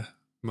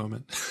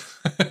moment.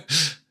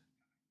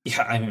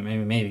 Yeah, I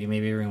mean, maybe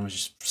everyone was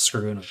just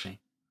screwing with me,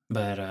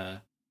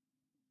 but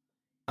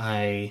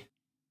I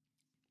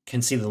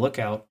can see the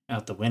lookout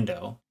out the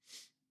window,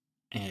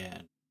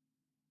 and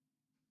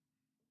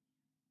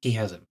he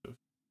hasn't moved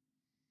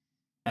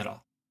at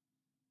all.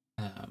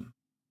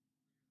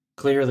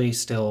 Clearly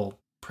still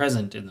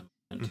present in the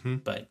moment, mm-hmm.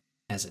 but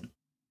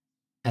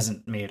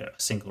hasn't made a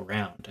single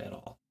round at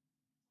all.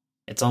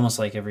 It's almost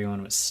like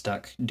everyone was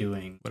stuck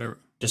doing whatever,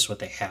 just what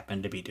they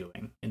happened to be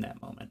doing in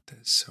that moment.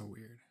 That is so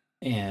weird.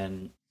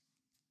 And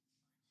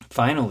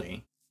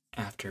finally,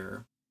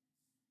 after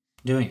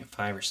doing it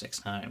 5 or 6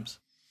 times,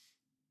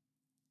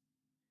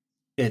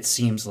 it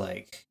seems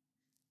like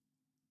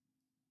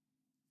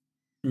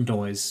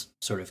noise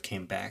sort of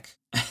came back.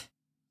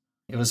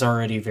 It was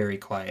already very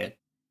quiet,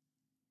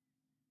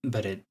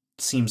 but it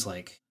seems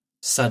like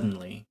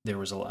suddenly there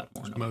was a lot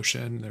more noise.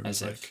 Motion. There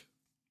was like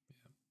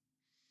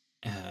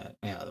the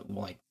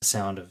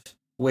sound of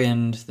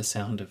wind, the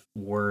sound of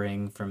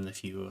whirring from the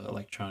few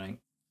electronic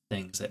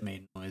things that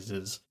made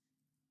noises.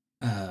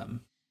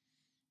 And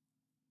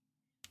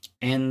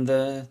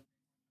the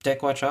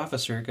deck watch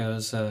officer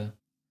goes, "Are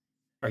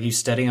you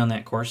steady on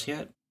that course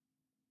yet?"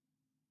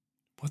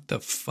 What the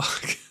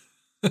fuck?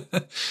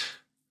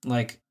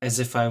 Like as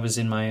if I was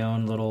in my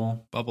own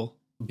little bubble.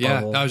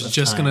 Yeah, I was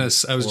just gonna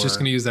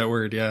use that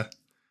word. Yeah,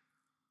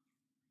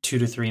 2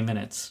 to 3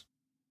 minutes.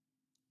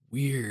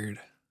 Weird.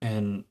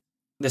 And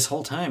this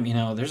whole time,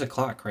 there's a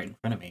clock right in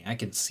front of me. I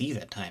can see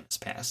that time is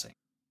passing.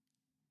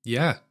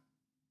 Yeah.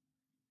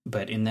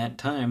 But in that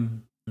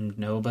time,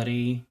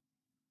 nobody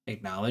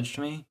acknowledged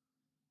me.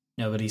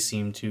 Nobody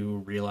seemed to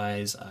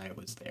realize I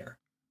was there.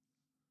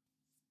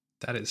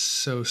 That is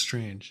so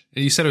strange.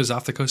 And you said it was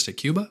off the coast of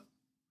Cuba?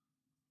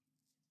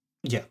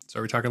 Yeah. So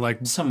are we talking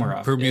like somewhere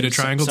off Bermuda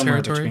Triangle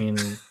somewhere territory?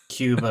 between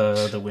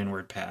Cuba, the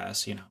Windward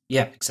Pass,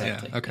 Yeah,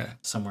 exactly. Yeah, okay. Yeah,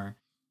 somewhere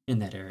in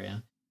that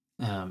area.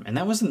 And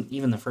that wasn't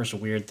even the first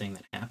weird thing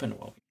that happened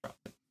while we were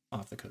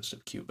off the coast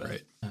of Cuba.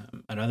 Right.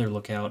 Another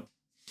lookout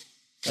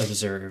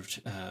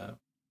observed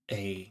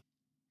a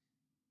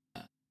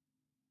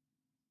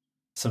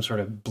some sort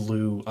of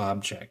blue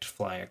object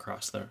fly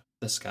across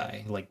the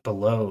sky, like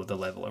below the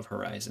level of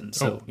horizon.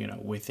 So,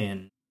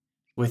 within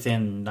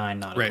 9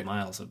 nautical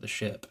miles of the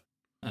ship.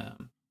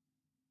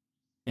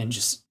 And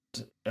just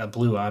a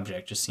blue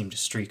object just seemed to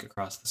streak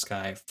across the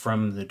sky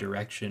from the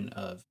direction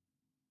of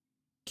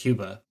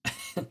Cuba.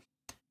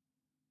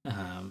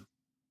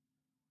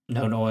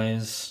 No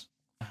noise.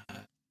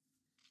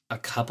 A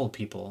couple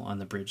people on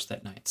the bridge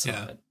that night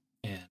saw it,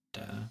 and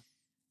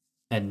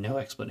had no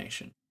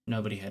explanation.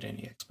 Nobody had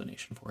any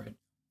explanation for it.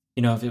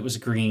 If it was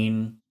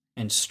green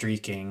and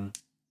streaking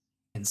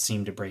and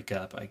seemed to break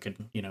up, I could,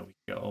 we could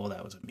go, oh,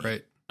 that was a me,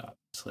 right,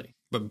 obviously.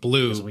 But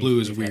blue is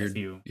weird.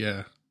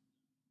 Yeah,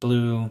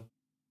 blue.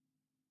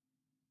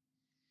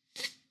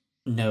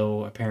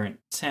 No apparent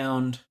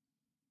sound.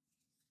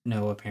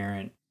 No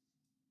apparent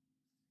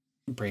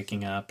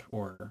breaking up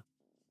or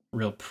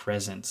real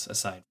presence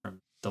aside from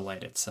the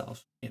light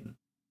itself in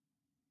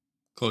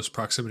close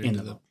proximity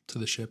to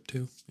the ship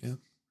too. Yeah.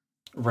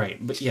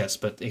 Right, but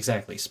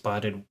exactly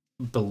spotted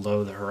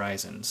below the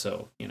horizon,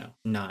 so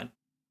not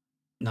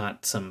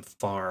some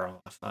far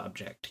off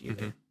object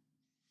either. Mm-hmm.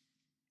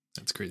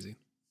 That's crazy.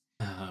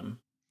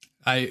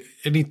 I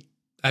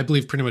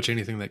believe pretty much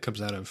anything that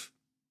comes out of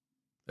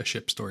a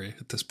ship story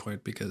at this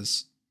point,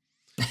 because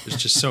there's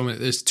just so many.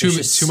 There's too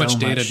much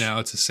data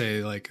now to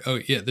say like, oh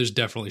yeah, there's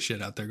definitely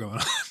shit out there going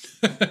on.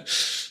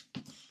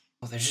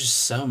 Well, there's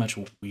just so much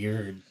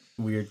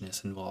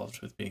weirdness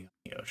involved with being on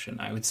the ocean.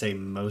 I would say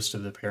most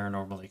of the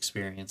paranormal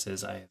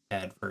experiences I have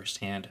had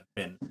firsthand have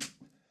been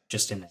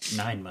just in that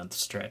 9-month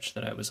stretch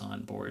that I was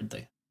on board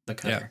the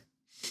cutter.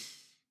 Yeah.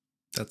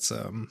 That's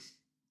I'm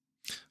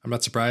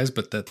not surprised,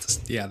 but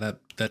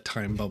that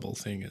time bubble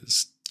thing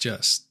is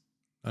just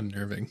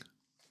unnerving.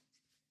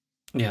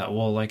 Yeah,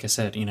 well, like I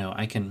said,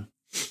 I could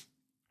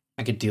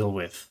deal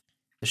with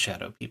the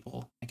shadow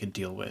people. I could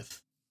deal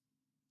with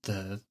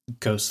the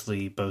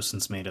ghostly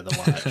bosun's mate of the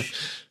lodge.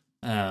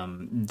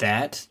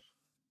 That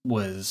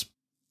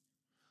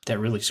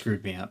really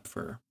screwed me up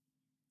for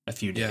a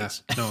few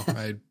days. Yeah, no,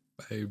 I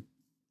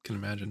can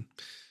imagine.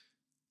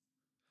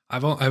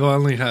 I've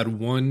only had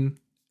one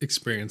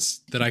experience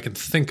that I can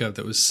think of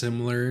that was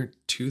similar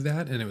to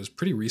that, and it was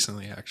pretty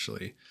recently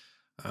actually.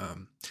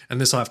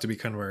 And this will have to be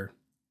kind of our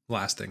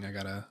last thing. I'm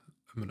gonna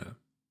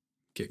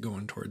get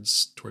going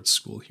towards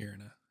school here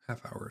in a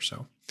half hour or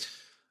so.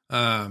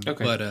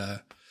 Okay.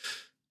 But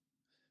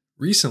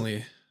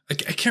recently, I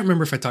can't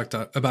remember if I talked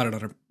about it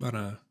on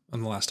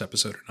the last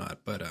episode or not.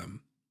 But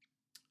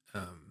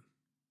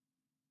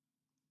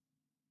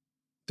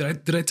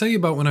did I tell you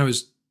about when I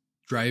was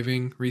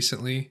driving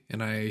recently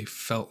and I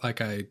felt like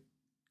I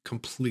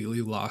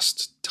completely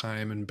lost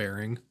time and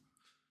bearing?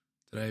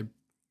 Did I,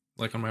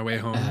 like, on my way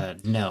home?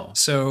 No.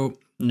 So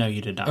no,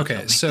 you did not.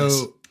 Okay,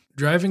 so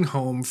driving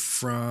home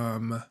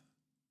from,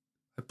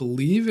 I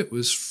believe it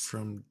was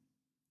from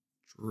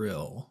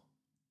drill.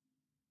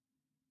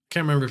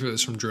 Can't remember if it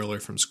was from drill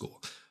or from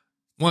school.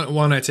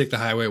 One I take the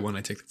highway, one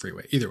I take the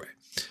freeway. Either way,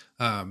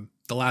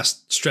 the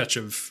last stretch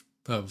of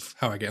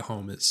how I get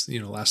home is,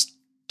 last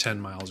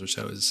 10 miles or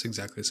so is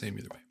exactly the same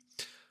either way.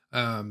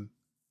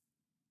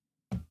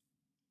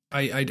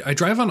 I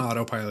drive on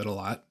autopilot a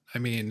lot. I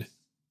mean,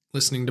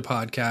 listening to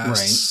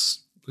podcasts,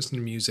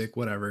 listening to music,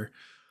 whatever.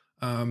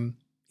 I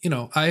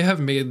have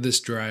made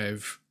this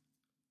drive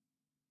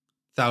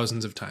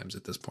thousands of times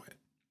at this point.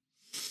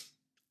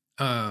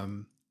 I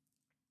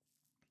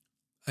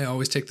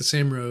always take the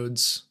same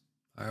roads.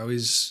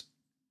 I've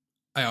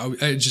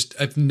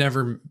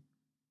never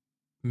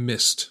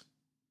missed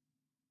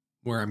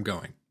where I'm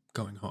going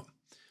home.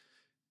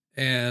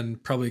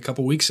 And probably a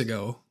couple weeks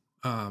ago,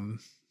 I'm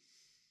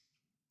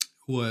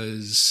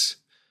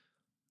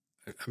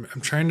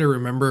trying to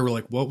remember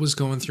like what was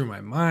going through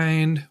my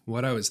mind,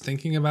 what I was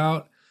thinking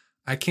about.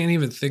 I can't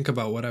even think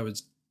about what I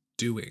was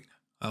doing.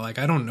 I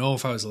don't know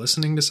if I was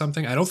listening to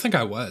something. I don't think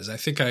I was. I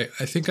think I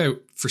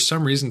for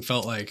some reason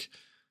felt like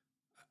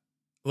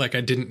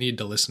I didn't need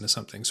to listen to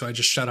something. So I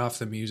just shut off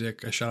the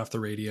music. I shut off the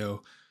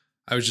radio.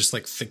 I was just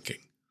like thinking.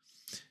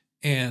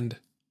 And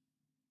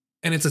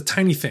it's a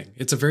tiny thing.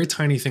 It's a very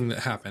tiny thing that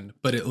happened,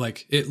 but it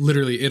like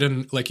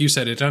you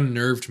said, it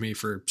unnerved me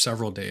for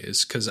several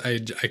days because I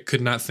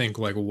could not think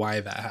like why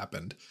that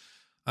happened.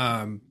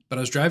 But I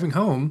was driving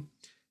home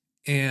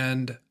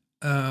and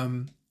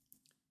I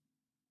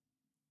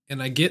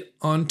get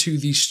onto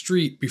the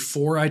street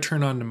before I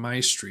turn onto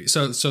my street.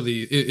 So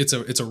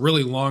it's a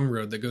really long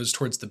road that goes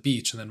towards the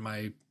beach, and then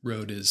my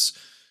road is,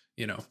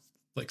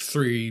 like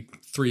three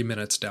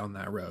minutes down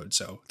that road.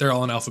 So they're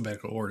all in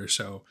alphabetical order.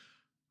 So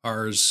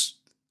ours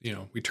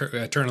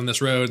I turn on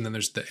this road, and then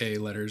there's the A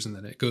letters, and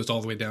then it goes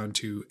all the way down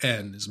to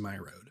N is my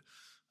road.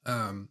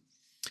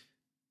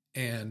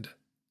 And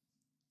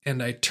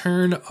I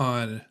turn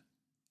on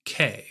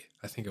K.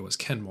 I think it was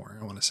Kenmore,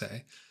 I want to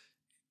say.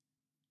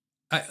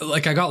 I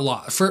got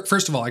lost.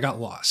 First of all, I got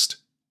lost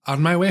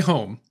on my way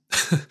home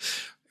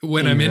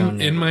when I'm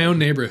in my own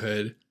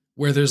neighborhood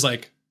where there's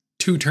like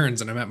 2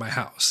 turns and I'm at my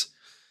house.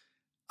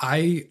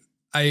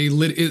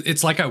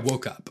 It's like I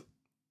woke up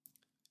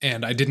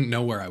and I didn't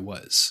know where I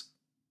was.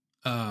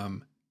 I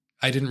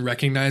didn't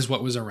recognize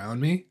what was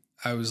around me.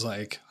 I was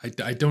like,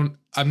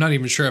 I'm not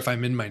even sure if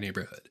I'm in my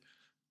neighborhood.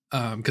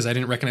 Cause I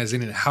didn't recognize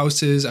any of the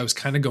houses. I was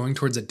kind of going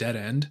towards a dead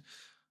end.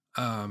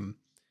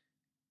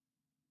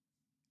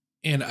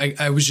 And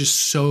I was just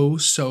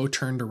so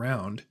turned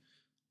around,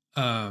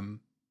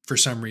 for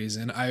some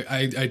reason.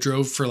 I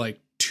drove for like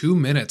 2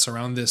 minutes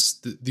around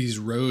these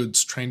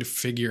roads trying to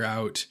figure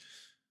out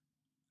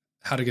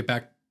how to get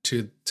back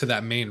to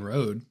that main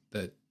road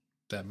that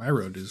my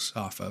road is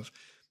off of.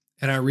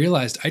 And I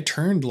realized I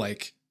turned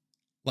like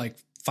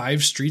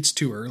 5 streets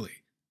too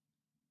early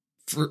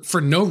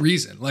for no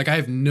reason. Like I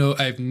have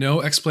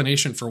no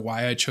explanation for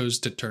why I chose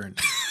to turn.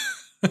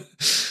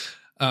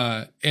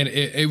 And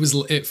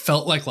it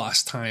felt like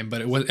lost time,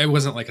 but it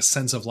wasn't like a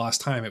sense of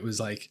lost time.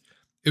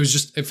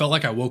 It felt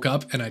like I woke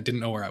up and I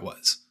didn't know where I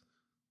was.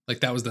 Like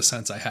that was the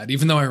sense I had,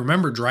 even though I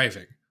remember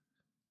driving.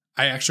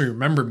 I actually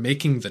remember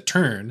making the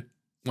turn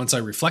once I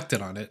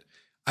reflected on it.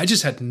 I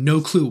just had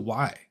no clue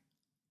why.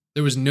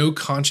 There was no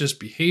conscious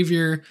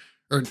behavior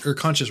or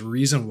conscious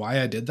reason why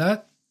I did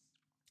that.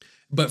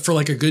 But for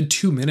like a good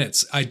 2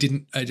 minutes, I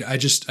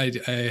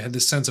had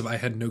this sense of I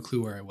had no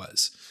clue where I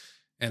was.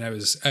 And I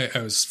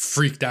was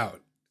freaked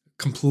out,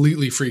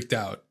 completely freaked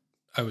out.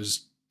 I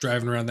was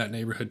driving around that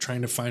neighborhood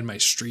trying to find my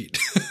street.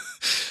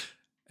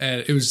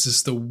 And it was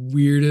just the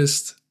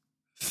weirdest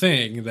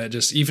thing that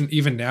just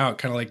even now it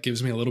kind of like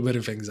gives me a little bit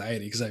of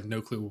anxiety because I have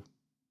no clue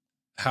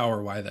how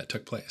or why that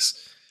took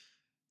place.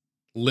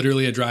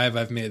 Literally a drive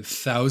I've made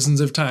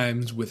thousands of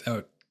times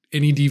without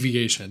any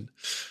deviation.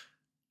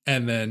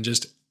 And then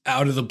just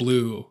out of the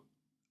blue,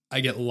 I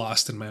get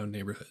lost in my own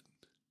neighborhood.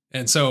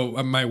 And so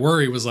my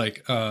worry was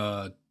like,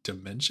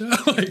 dementia,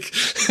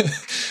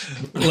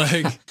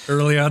 like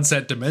early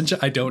onset dementia.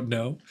 I don't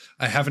know.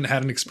 I haven't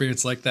had an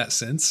experience like that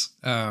since.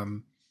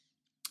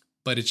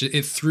 But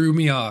it threw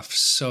me off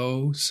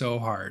so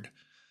hard.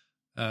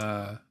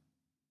 And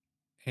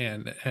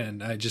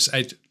I just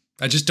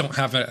don't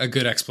have a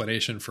good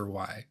explanation for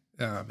why.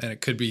 And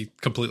it could be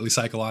completely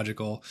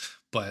psychological,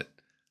 but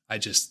I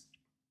just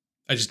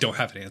don't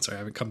have an answer. I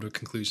haven't come to a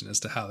conclusion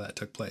as to how that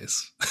took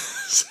place.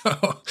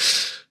 So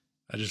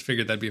I just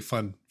figured that'd be a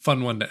fun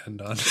one to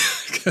end on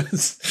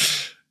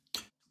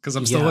because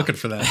I'm still looking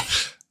for that.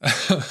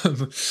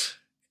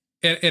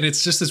 And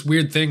it's just this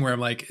weird thing where I'm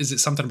like, is it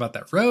something about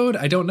that road?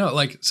 I don't know.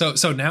 Like, so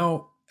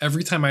now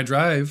every time I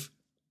drive,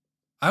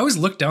 I always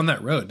look down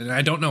that road and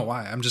I don't know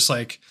why. I'm just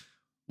like,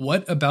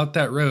 what about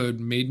that road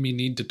made me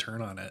need to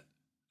turn on it?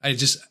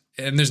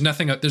 And there's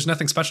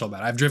nothing special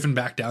about it. I've driven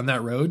back down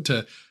that road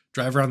to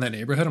drive around that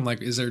neighborhood. I'm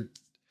like, is there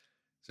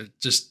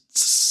just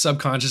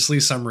subconsciously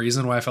some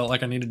reason why I felt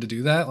like I needed to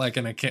do that? Like,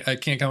 and I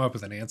can't come up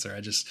with an answer.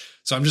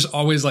 So I'm just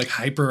always like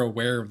hyper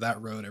aware of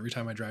that road every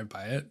time I drive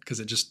by it because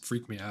it just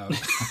freaked me out.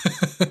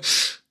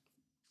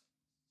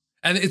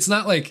 And it's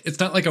not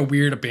like a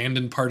weird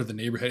abandoned part of the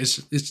neighborhood. It's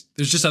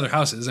there's just other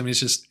houses. I mean,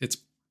 it's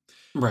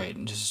right.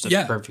 Just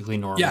a perfectly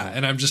normal. Yeah.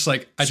 And I'm just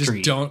like, I just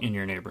don't in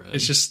your neighborhood.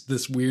 It's just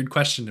this weird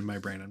question in my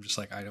brain. I'm just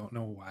like, I don't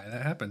know why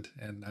that happened.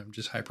 And I'm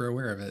just hyper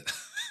aware of it.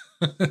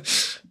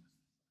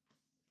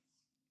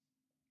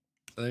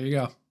 There you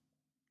go.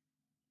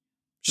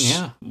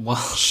 Yeah. Well,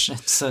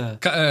 it's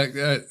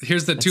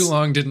here's the too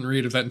long didn't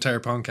read of that entire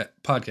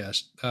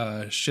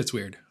podcast. Shit's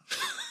weird.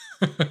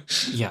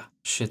 Yeah.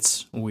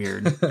 Shit's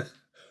weird.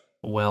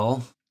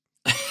 Well,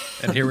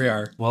 and here we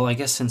are. Well, I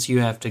guess since you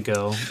have to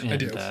go and I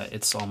do.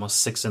 It's almost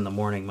 6 a.m.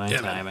 my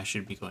time, man. I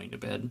should be going to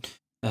bed.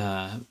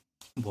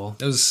 Well,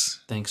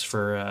 thanks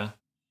for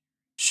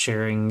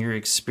sharing your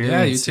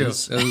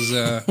experiences.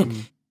 Yeah, you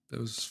too. It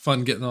was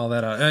fun getting all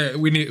that out.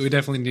 We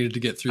definitely needed to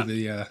get through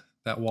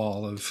that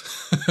wall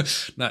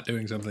of not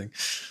doing something.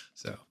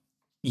 So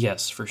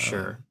yes, for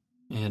sure.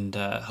 And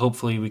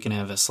hopefully we can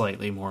have a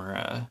slightly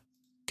more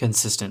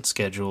consistent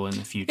schedule in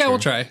the future. Yeah, we'll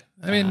try.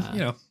 I mean,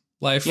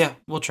 life. Yeah,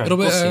 we'll try. It'll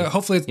be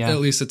hopefully at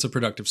least it's a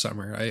productive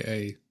summer.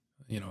 I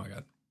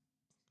got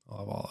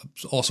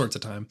all sorts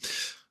of time.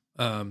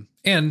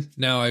 And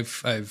now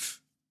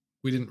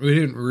we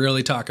didn't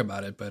really talk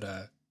about it, but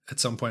at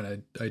some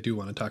point I do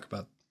want to talk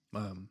about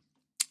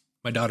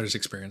my daughter's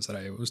experience that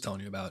I was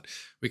telling you about.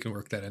 We can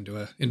work that into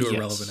a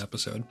relevant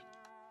episode.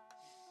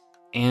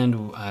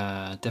 And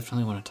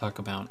definitely want to talk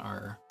about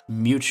our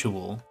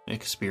mutual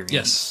experience.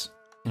 Yes.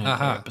 In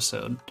another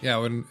episode.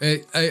 Yeah,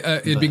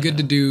 it'd be good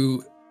to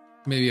do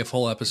maybe a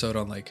full episode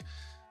on like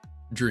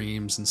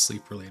dreams and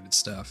sleep related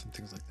stuff and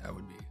things like that.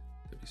 That'd be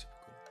super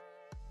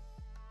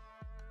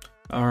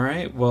cool. All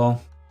right.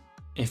 Well,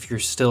 if you're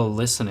still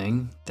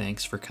listening,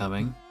 thanks for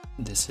coming.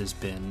 This has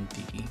been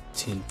the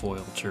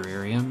Tinfoil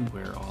Terrarium,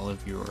 where all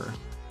of your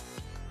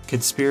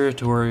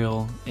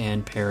conspiratorial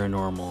and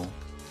paranormal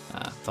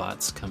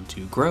thoughts come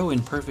to grow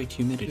in perfect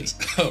humidity.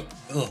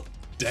 Oh,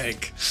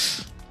 dank.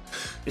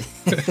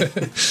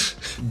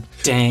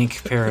 Dank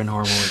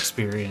paranormal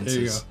experiences.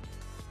 There you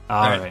go.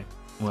 All right.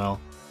 Well,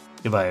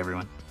 goodbye,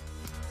 everyone.